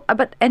like, oh,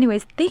 but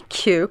anyways,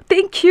 thank you,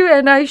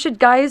 and I should,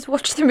 guys,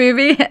 watch the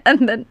movie.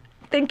 And then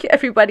thank you,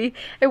 everybody.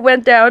 It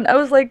went down. I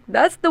was like,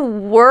 that's the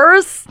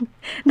worst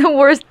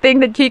thing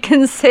that you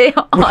can say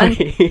on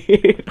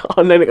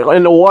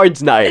an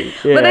awards night.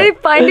 Yeah. But I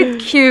find it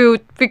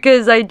cute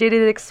because I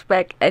didn't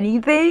expect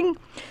anything,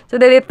 so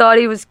that they thought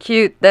it was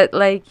cute that,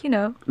 like,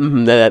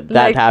 that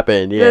like,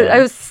 happened.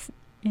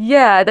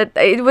 Yeah, that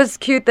it was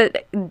cute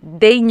that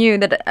they knew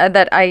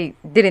that I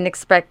didn't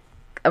expect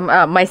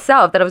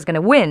myself that I was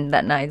gonna win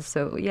that night.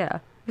 So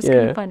yeah. It was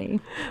kind of funny.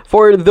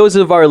 For those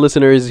of our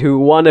listeners who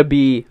want to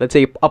be, let's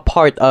say, a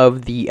part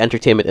of the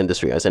entertainment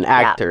industry as an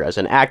actor, as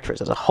an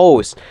actress, as a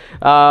host,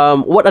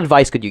 what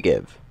advice could you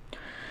give?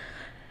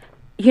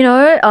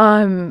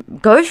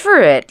 Go for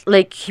it.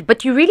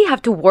 But you really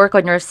have to work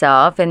on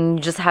yourself, and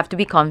you just have to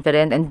be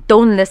confident, and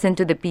don't listen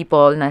to the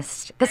people.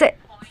 Because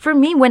for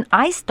me, when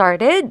I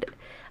started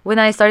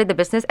the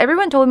business,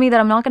 everyone told me that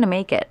I'm not going to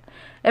make it.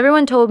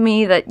 Everyone told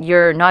me that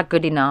you're not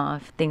good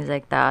enough, things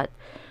like that.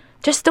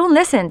 Just don't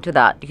listen to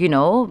that,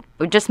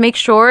 Just make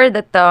sure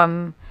that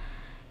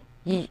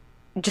you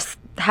just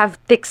have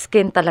thick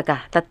skin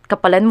talaga. That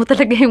kapalan mo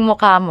talaga yung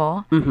mukha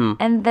mo. Mm-hmm.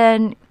 And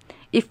then,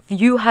 if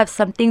you have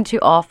something to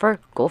offer,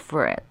 go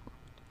for it.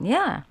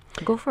 Yeah,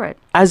 go for it.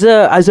 As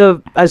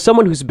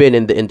someone who's been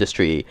in the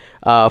industry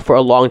for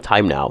a long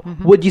time now,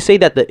 would you say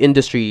that the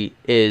industry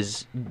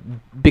is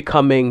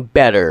becoming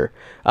better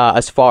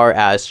as far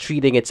as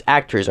treating its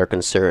actors are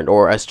concerned,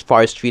 or as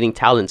far as treating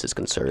talents is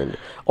concerned?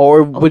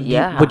 Or would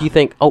you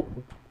think,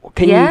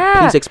 can you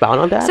please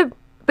expound on that? So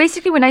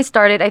basically, when I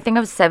started, I think I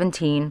was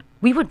 17,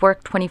 we would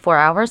work 24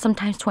 hours,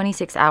 sometimes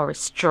 26 hours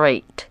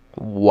straight.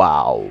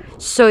 Wow.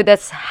 So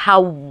that's how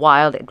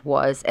wild it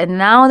was. And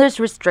now there's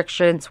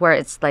restrictions where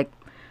it's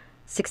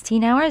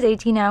 16 hours,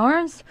 18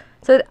 hours.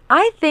 So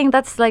I think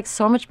that's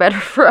so much better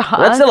for us.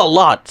 That's still a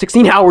lot.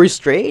 16 hours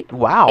straight?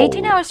 Wow.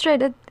 18 hours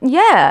straight.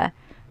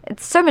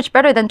 It's so much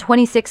better than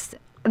 26.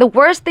 The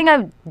worst thing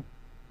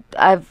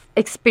I've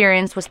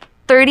experienced was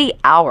 30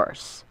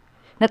 hours.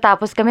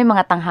 Natapos kami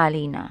mga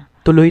tanghali na.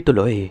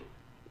 Tuloy-tuloy.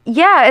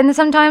 Yeah, and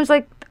sometimes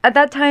at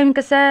that time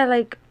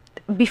kasi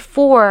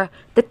before,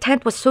 the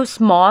tent was so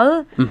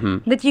small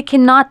that you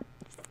cannot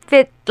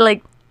fit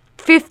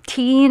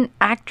 15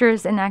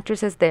 actors and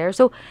actresses there.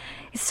 So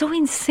it's so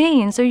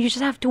insane. So you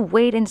just have to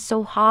wait, and it's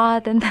so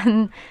hot, and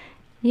then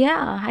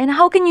and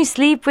how can you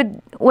sleep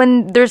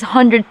when there's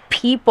 100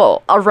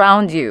 people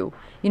around you,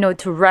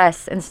 to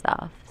rest and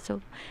stuff.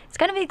 So it's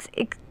kind of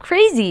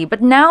crazy,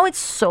 but now it's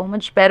so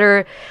much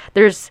better.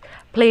 There's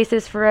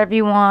places for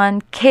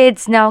everyone.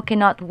 Kids now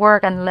cannot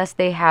work unless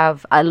they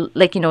have a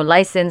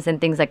license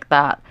and things like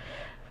that.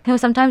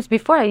 Sometimes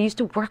before, I used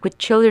to work with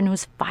children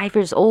who's 5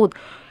 years old,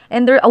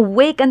 and they're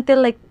awake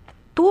until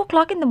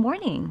 2:00 in the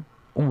morning.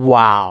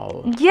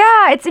 Wow.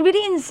 Yeah, it's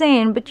really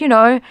insane, but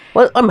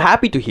Well, I'm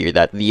happy to hear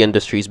that the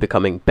industry is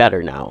becoming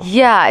better now.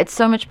 Yeah, it's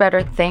so much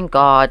better, thank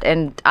God.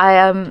 And I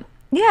am,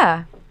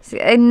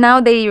 and now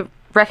they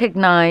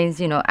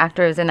recognize,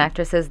 actors and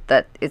actresses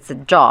that it's a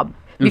job.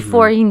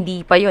 Before,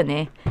 hindi pa yun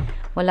eh.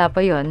 Wala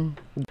pa yun.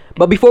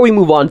 But before we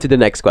move on to the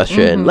next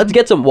question, let's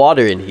get some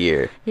water in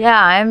here. Yeah,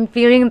 I'm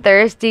feeling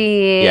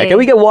thirsty. Yeah,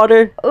 can we get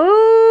water?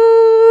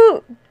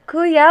 Ooh,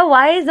 Kuya,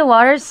 why is the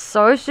water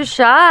so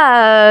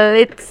social?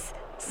 It's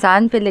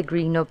San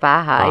Pellegrino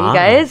Paha. You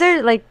guys are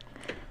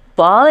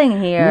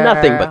balling here.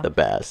 Nothing but the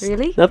best.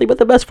 Really? Nothing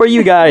but the best for you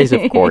guys,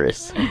 of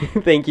course.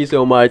 Thank you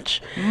so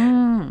much.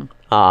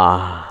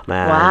 Ah,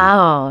 man.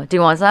 Wow. Do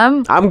you want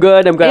some? I'm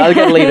good. I'll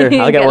get later.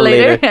 I'll get one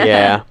later.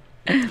 Yeah.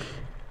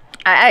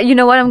 You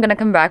know what? I'm gonna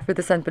come back for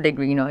the San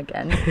Pellegrino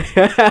again.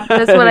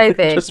 That's what I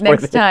think.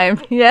 Next time.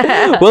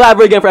 Yeah. We'll have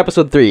her again for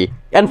episode 3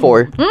 and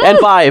 4 and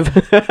 5.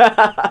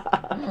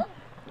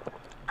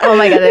 Oh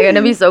my God, they're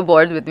gonna be so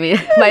bored with me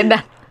by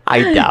that.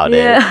 I doubt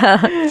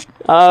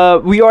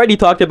it. We already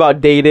talked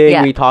about dating.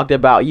 Yeah. We talked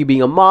about you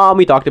being a mom.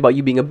 We talked about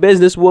you being a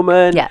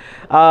businesswoman. Yeah.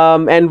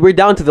 And we're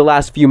down to the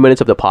last few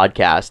minutes of the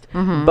podcast.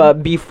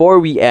 But before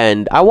we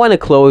end, I want to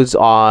close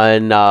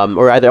on,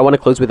 or rather, I want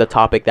to close with a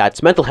topic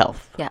that's mental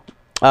health. Yeah.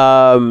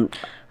 Um,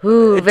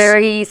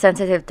 Very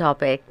sensitive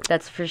topic.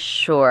 That's for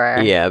sure.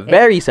 Yeah,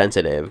 very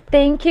sensitive.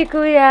 Thank you,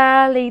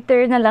 Kuya.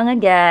 Later na lang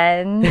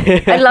again.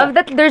 I love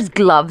that there's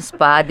gloves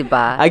pa, di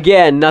ba?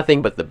 Again,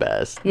 nothing but the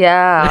best.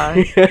 Yeah.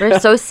 We're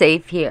so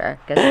safe here.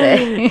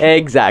 Kasi.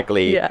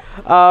 Exactly. Yeah.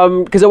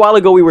 Because a while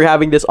ago, we were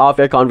having this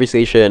off-air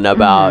conversation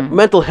about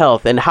mental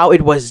health and how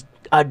it was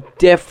a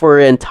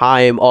different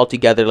time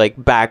altogether,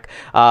 back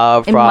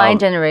from in my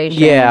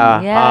generation.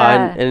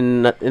 Yeah.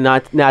 And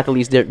not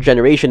Nathalie's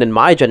generation and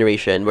my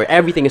generation, where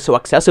everything is so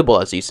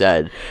accessible, as you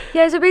said.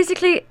 Yeah, so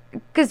basically,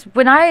 because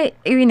when I,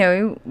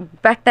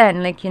 back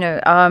then,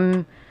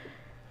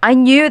 I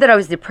knew that I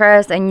was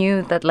depressed. I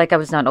knew that, I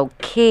was not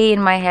okay in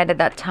my head at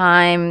that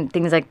time,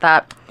 things like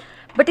that.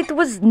 But it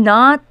was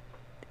not,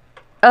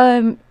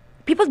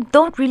 people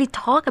don't really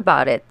talk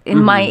about it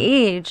in my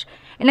age.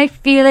 And I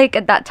feel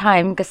at that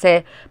time,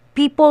 kasi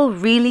people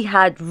really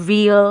had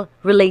real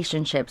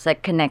relationships,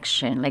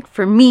 connection.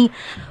 For me,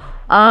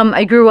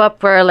 I grew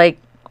up where,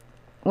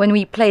 when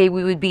we play,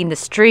 we would be in the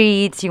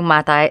streets, yung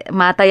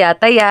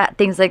mataya-taya,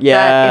 things like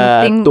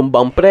that. And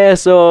tumbang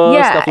preso,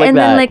 stuff like and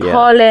that. Then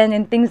Holland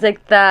and things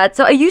like that.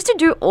 So I used to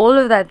do all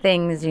of that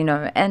things,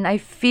 and I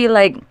feel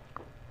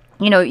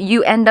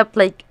you end up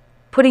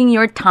putting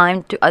your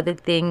time to other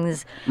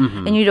things,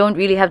 and you don't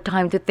really have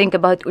time to think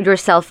about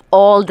yourself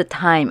all the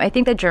time. I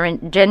think the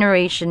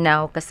generation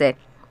now, kasi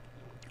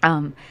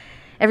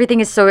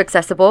everything is so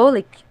accessible.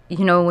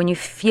 when you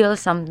feel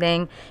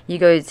something, you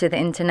go to the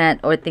internet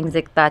or things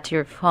like that, to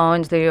your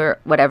phones, to your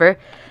whatever,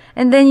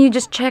 and then you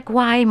just check,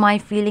 why am I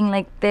feeling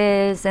like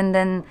this? And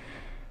then,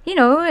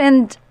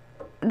 and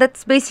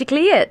that's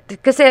basically it.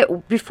 Because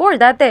before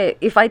that,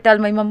 if I tell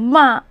my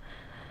mama,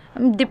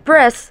 I'm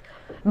depressed,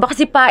 baka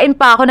sipain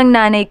pa ako ng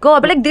nanay ko.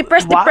 But like,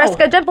 depressed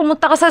ka dyan,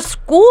 pumunta ka sa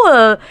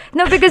school.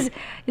 No, because,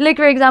 like,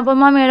 for example,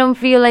 Mommy, I don't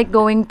feel like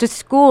going to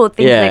school,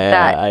 things like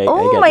that. I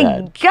my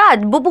that.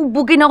 God,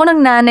 bubugbugin ako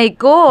ng nanay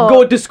ko.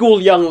 Go to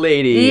school, young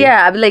lady.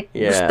 Yeah, like,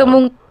 gusto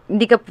mong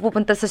hindi ka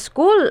pupunta sa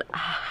school,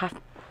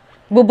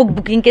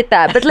 bubugbugin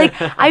kita. But like,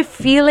 I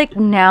feel like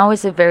now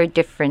is a very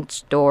different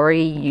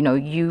story.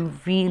 You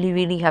really,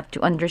 really have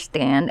to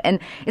understand. And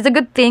it's a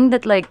good thing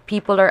that like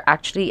people are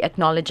actually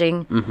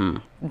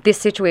acknowledging this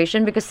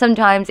situation, because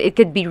sometimes it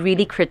could be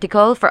really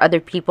critical for other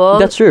people.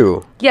 That's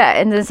true. Yeah,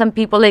 and then some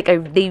people like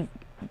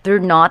they're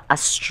not as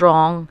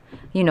strong,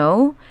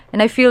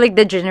 And I feel like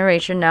the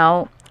generation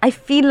now, I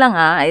feel lang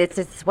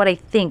it's what I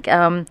think.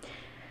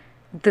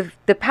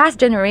 The past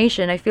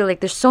generation, I feel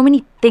like there's so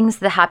many things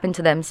that happen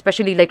to them,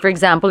 especially like, for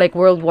example, like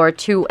World War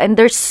II, and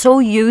they're so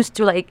used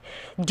to like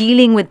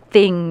dealing with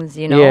things,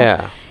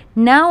 Yeah.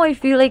 Now I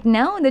feel like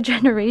the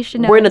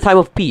generation, we're in a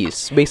time of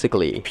peace,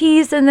 basically.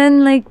 Peace, and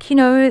then like,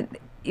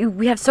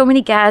 we have so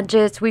many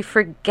gadgets, we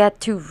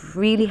forget to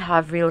really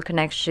have real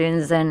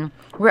connections, and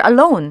we're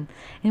alone.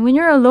 And when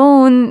you're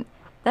alone,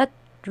 that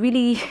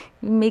really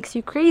makes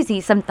you crazy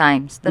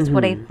sometimes. That's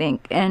what I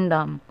think.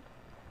 And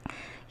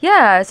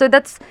yeah, so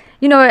that's,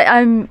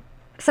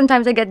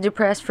 sometimes I get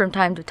depressed from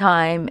time to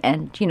time,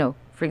 and,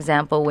 for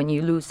example, when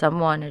you lose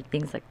someone or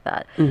things like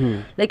that,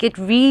 like it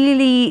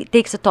really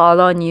takes a toll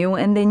on you,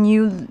 and then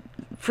you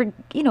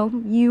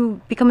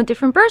become a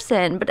different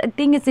person. But I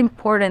think it's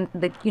important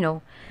that,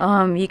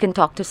 you can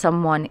talk to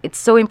someone. It's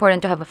so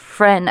important to have a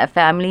friend, a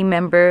family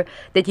member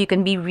that you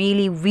can be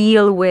really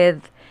real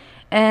with,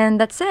 and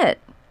that's it.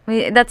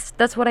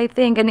 That's what I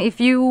think. And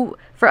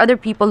for other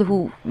people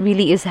who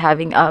really is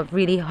having a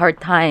really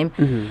hard time,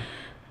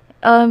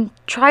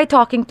 try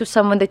talking to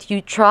someone that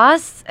you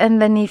trust,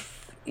 and then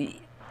if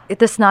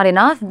it is not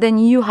enough, then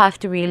you have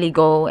to really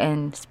go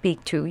and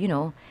speak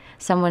to,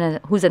 someone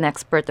who's an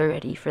expert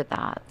already for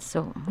that.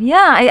 So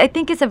yeah, I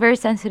think it's a very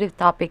sensitive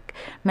topic,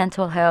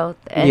 mental health.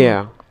 And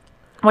yeah.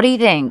 What do you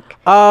think?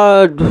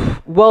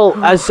 Well,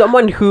 as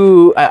someone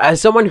who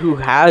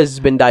has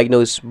been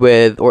diagnosed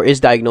with or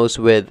is diagnosed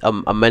with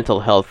a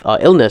mental health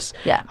illness,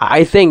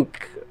 I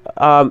think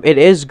it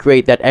is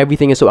great that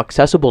everything is so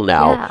accessible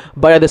now. Yeah.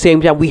 But at the same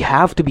time, we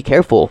have to be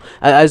careful.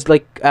 As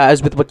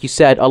with what you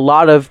said, a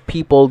lot of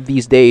people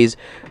these days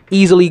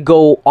easily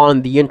go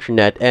on the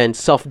internet and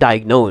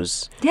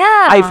self-diagnose.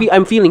 Yeah.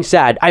 I'm feeling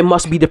sad. I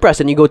must be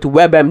depressed. And you go to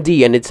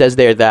WebMD and it says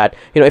there that,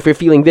 if you're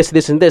feeling this,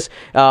 and this,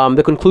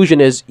 the conclusion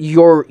is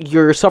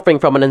you're suffering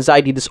from an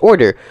anxiety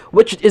disorder,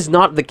 which is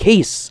not the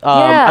case.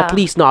 At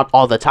least not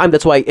all the time.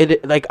 That's why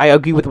I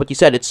agree with what you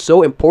said. It's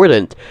so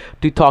important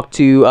to talk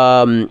to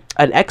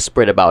an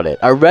expert about it,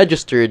 a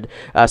registered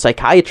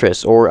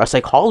psychiatrist or a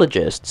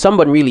psychologist,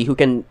 someone really who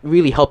can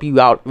really help you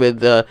out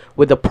with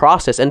the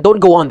process. And don't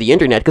go on the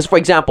internet, because, for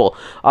example,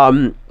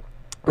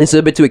 this is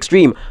a bit too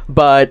extreme,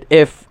 but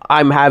if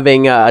I'm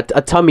having a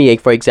tummy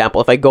ache, for example,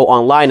 if I go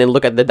online and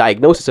look at the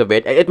diagnosis of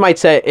it, it might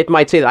say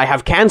that I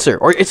have cancer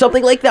or it's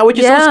something like that, which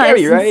is so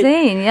scary, it's right?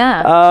 Insane,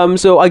 yeah.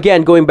 So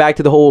again, going back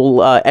to the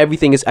whole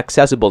everything is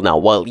accessible now.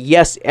 Well,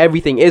 yes,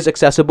 everything is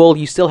accessible.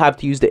 You still have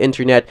to use the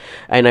internet,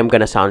 and I'm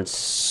gonna sound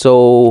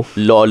so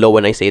lolo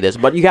when I say this,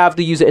 but you have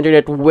to use the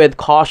internet with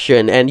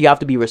caution, and you have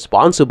to be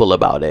responsible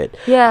about it.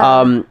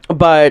 Yeah.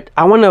 But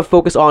I want to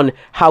focus on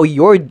how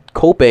you're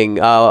coping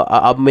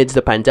amidst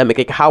the pandemic.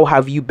 Like, how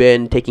have you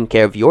been taking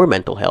care of your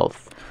mental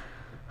health?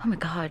 Oh my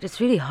God, it's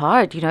really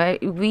hard.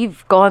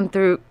 We've gone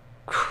through.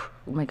 Oh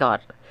my God,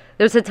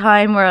 there's a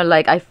time where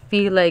like I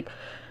feel like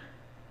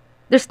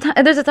there's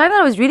a time that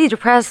I was really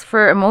depressed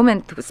for a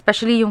moment,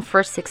 especially yung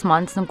first 6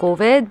 months ng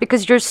COVID,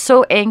 because you're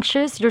so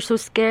anxious, you're so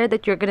scared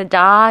that you're gonna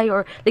die,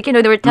 or like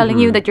they were telling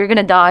you that you're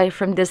gonna die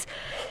from this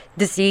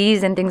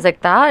disease and things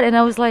like that, and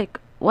I was like,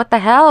 what the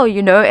hell,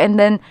 And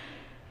then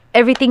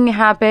everything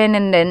happened,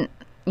 and then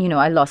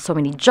I lost so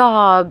many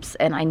jobs,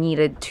 and I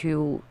needed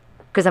to,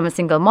 because I'm a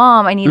single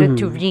mom, I needed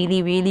to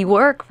really, really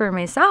work for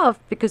myself,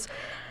 because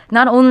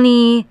not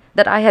only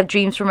that I have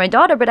dreams for my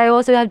daughter, but I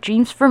also have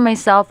dreams for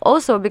myself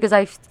also, because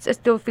I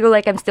still feel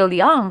like I'm still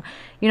young,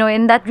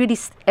 and that really,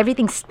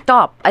 everything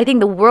stopped. I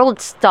think the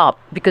world stopped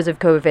because of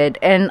COVID.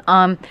 And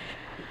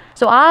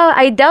so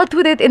I dealt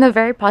with it in a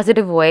very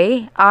positive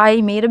way.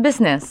 I made a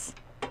business.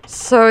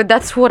 So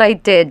that's what I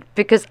did,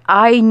 because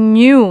I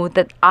knew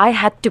that I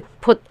had to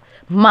put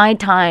my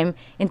time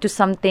into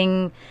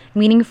something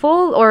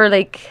meaningful, or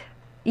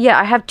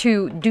I have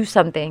to do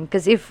something,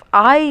 because if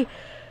I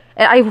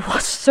And I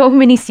watched so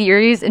many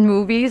series and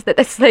movies that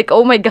it's like,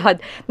 oh my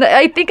God.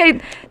 I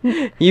think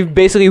You've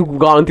basically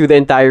gone through the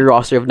entire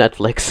roster of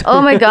Netflix.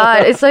 oh my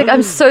God. It's like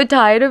I'm so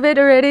tired of it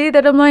already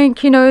that I'm like,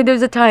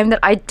 there's a time that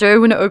I don't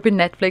want to open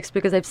Netflix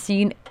because I've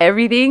seen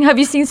everything. Have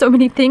you seen so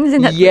many things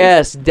in Netflix?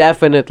 Yes,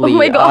 definitely. Oh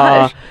my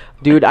gosh.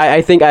 Dude,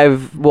 I think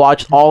I've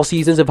watched all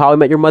seasons of How I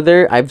Met Your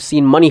Mother. I've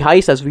seen Money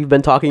Heist, as we've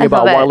been talking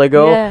about a love while it.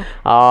 ago. Yeah.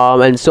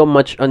 And so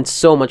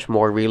much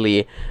more,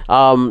 really.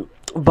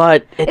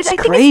 But it's I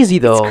think crazy,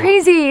 though. It's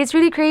crazy. It's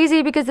really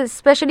crazy because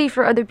especially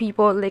for other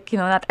people, like,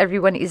 not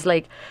everyone is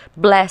like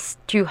blessed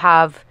to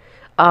have,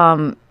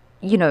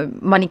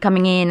 money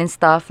coming in and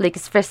stuff. Like,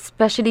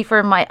 especially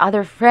for my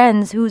other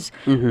friends who's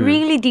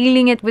really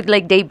dealing it with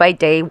like day by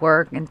day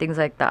work and things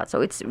like that. So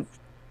it's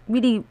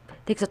really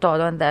takes a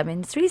toll on them,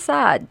 and it's really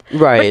sad.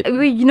 Right. But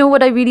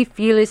what I really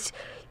feel is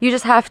you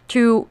just have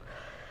to,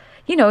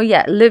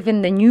 live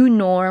in the new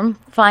norm,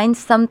 find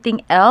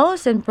something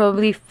else, and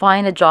probably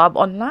find a job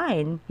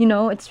online.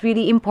 It's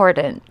really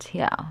important.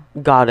 Yeah.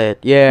 Got it.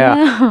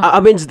 Yeah.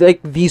 I mean, it's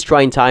like these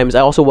trying times. I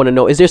also want to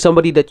know: is there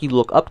somebody that you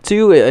look up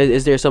to?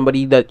 Is there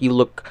somebody that you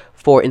look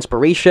for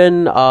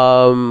inspiration?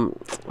 Who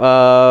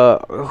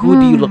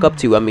do you look up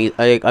to? I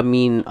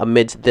mean,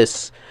 amidst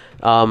this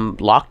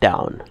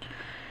lockdown.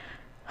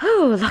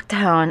 Oh,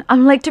 lockdown.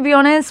 I'm like, to be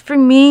honest, for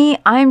me,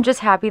 I'm just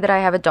happy that I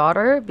have a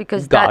daughter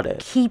because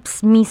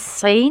keeps me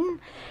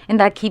sane and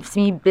that keeps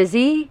me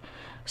busy.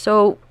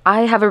 So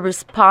I have a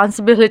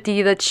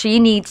responsibility that she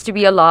needs to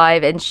be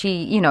alive and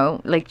she,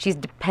 she's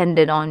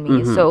dependent on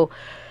me. So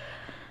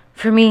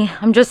for me,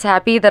 I'm just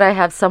happy that I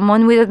have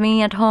someone with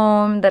me at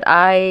home that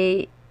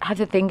I have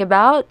to think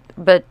about.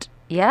 But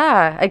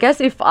yeah, I guess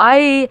if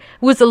I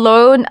was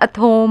alone at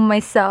home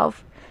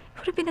myself,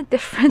 would have been a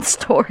different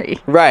story.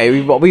 Right.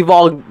 We've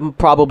all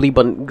probably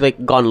been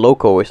like gone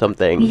loco or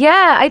something.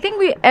 Yeah, I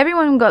think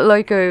everyone got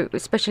loco,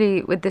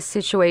 especially with this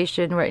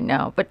situation right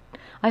now. But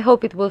I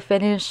hope it will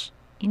finish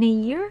in a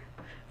year.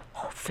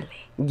 Hopefully.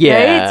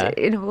 Yeah.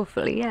 Right?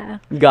 Hopefully, yeah.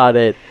 Got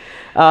it.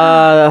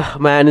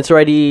 Man, it's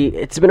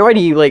been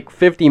already like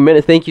 50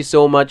 minutes. Thank you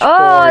so much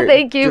for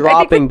thank you.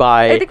 dropping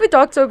by. I think we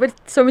talked so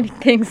many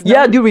things now.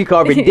 Yeah, dude, we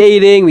covered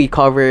dating, we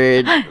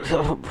covered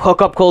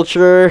hookup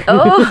culture,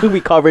 we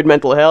covered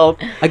mental health.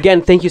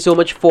 Again, thank you so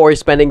much for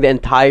spending the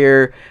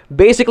entire,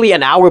 basically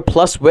an hour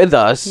plus with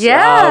us.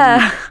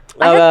 Yeah.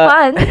 I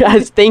had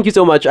fun. Thank you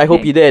so much. I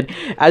hope you did.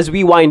 As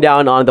we wind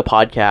down on the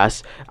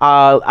podcast,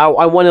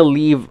 I want to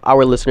leave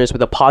our listeners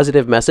with a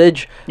positive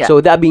message. Yeah.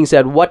 So that being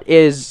said, what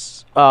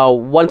is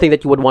one thing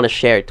that you would want to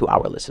share to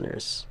our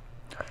listeners?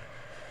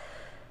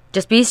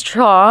 Just be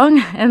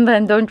strong, and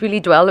then don't really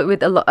dwell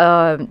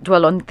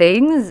on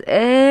things,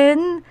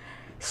 and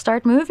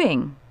start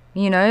moving,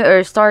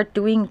 or start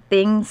doing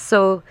things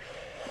so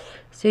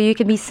you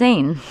can be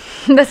sane.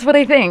 That's what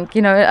I think,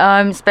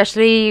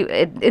 especially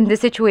in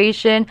this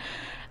situation.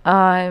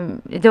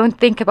 Don't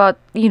think about,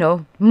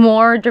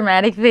 more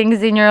dramatic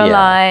things in your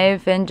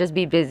life, and just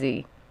be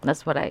busy.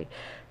 That's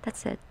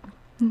it.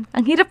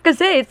 Ang hirap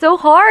kasi. It's so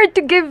hard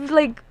to give,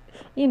 like,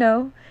 yun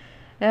na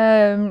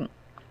lang.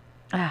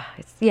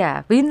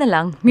 Yun na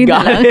lang.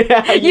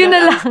 Yun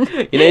na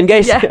yan,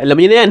 guys. Yeah. Alam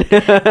niyo na yan.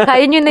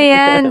 Kaya nyo na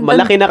yan.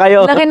 Malaki na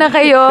kayo.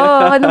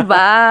 Ano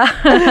ba?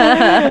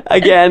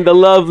 Again, the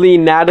lovely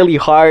Nathalie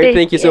Hart.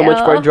 Thank you so much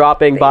for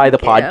dropping by the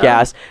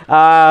podcast.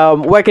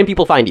 Where can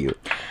people find you?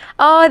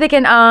 Oh, they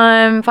can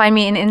find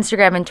me in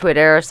Instagram and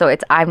Twitter. So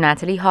it's I'm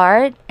Nathalie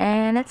Hart,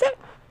 and that's it.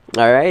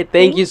 All right.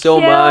 Thank you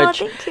so much.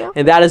 Thank you.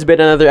 And that has been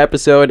another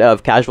episode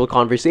of Casual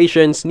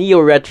Conversations,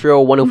 Neo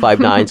Retro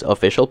 105.9's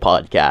official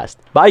podcast.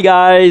 Bye,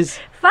 guys.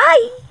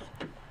 Bye.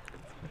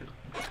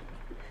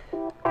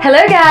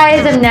 Hello,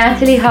 guys. I'm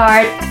Nathalie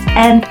Hart,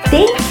 and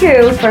thank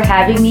you for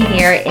having me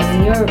here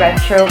in Neo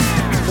Retro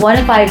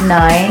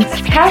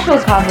 105.9's Casual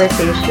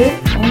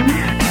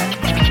Conversation.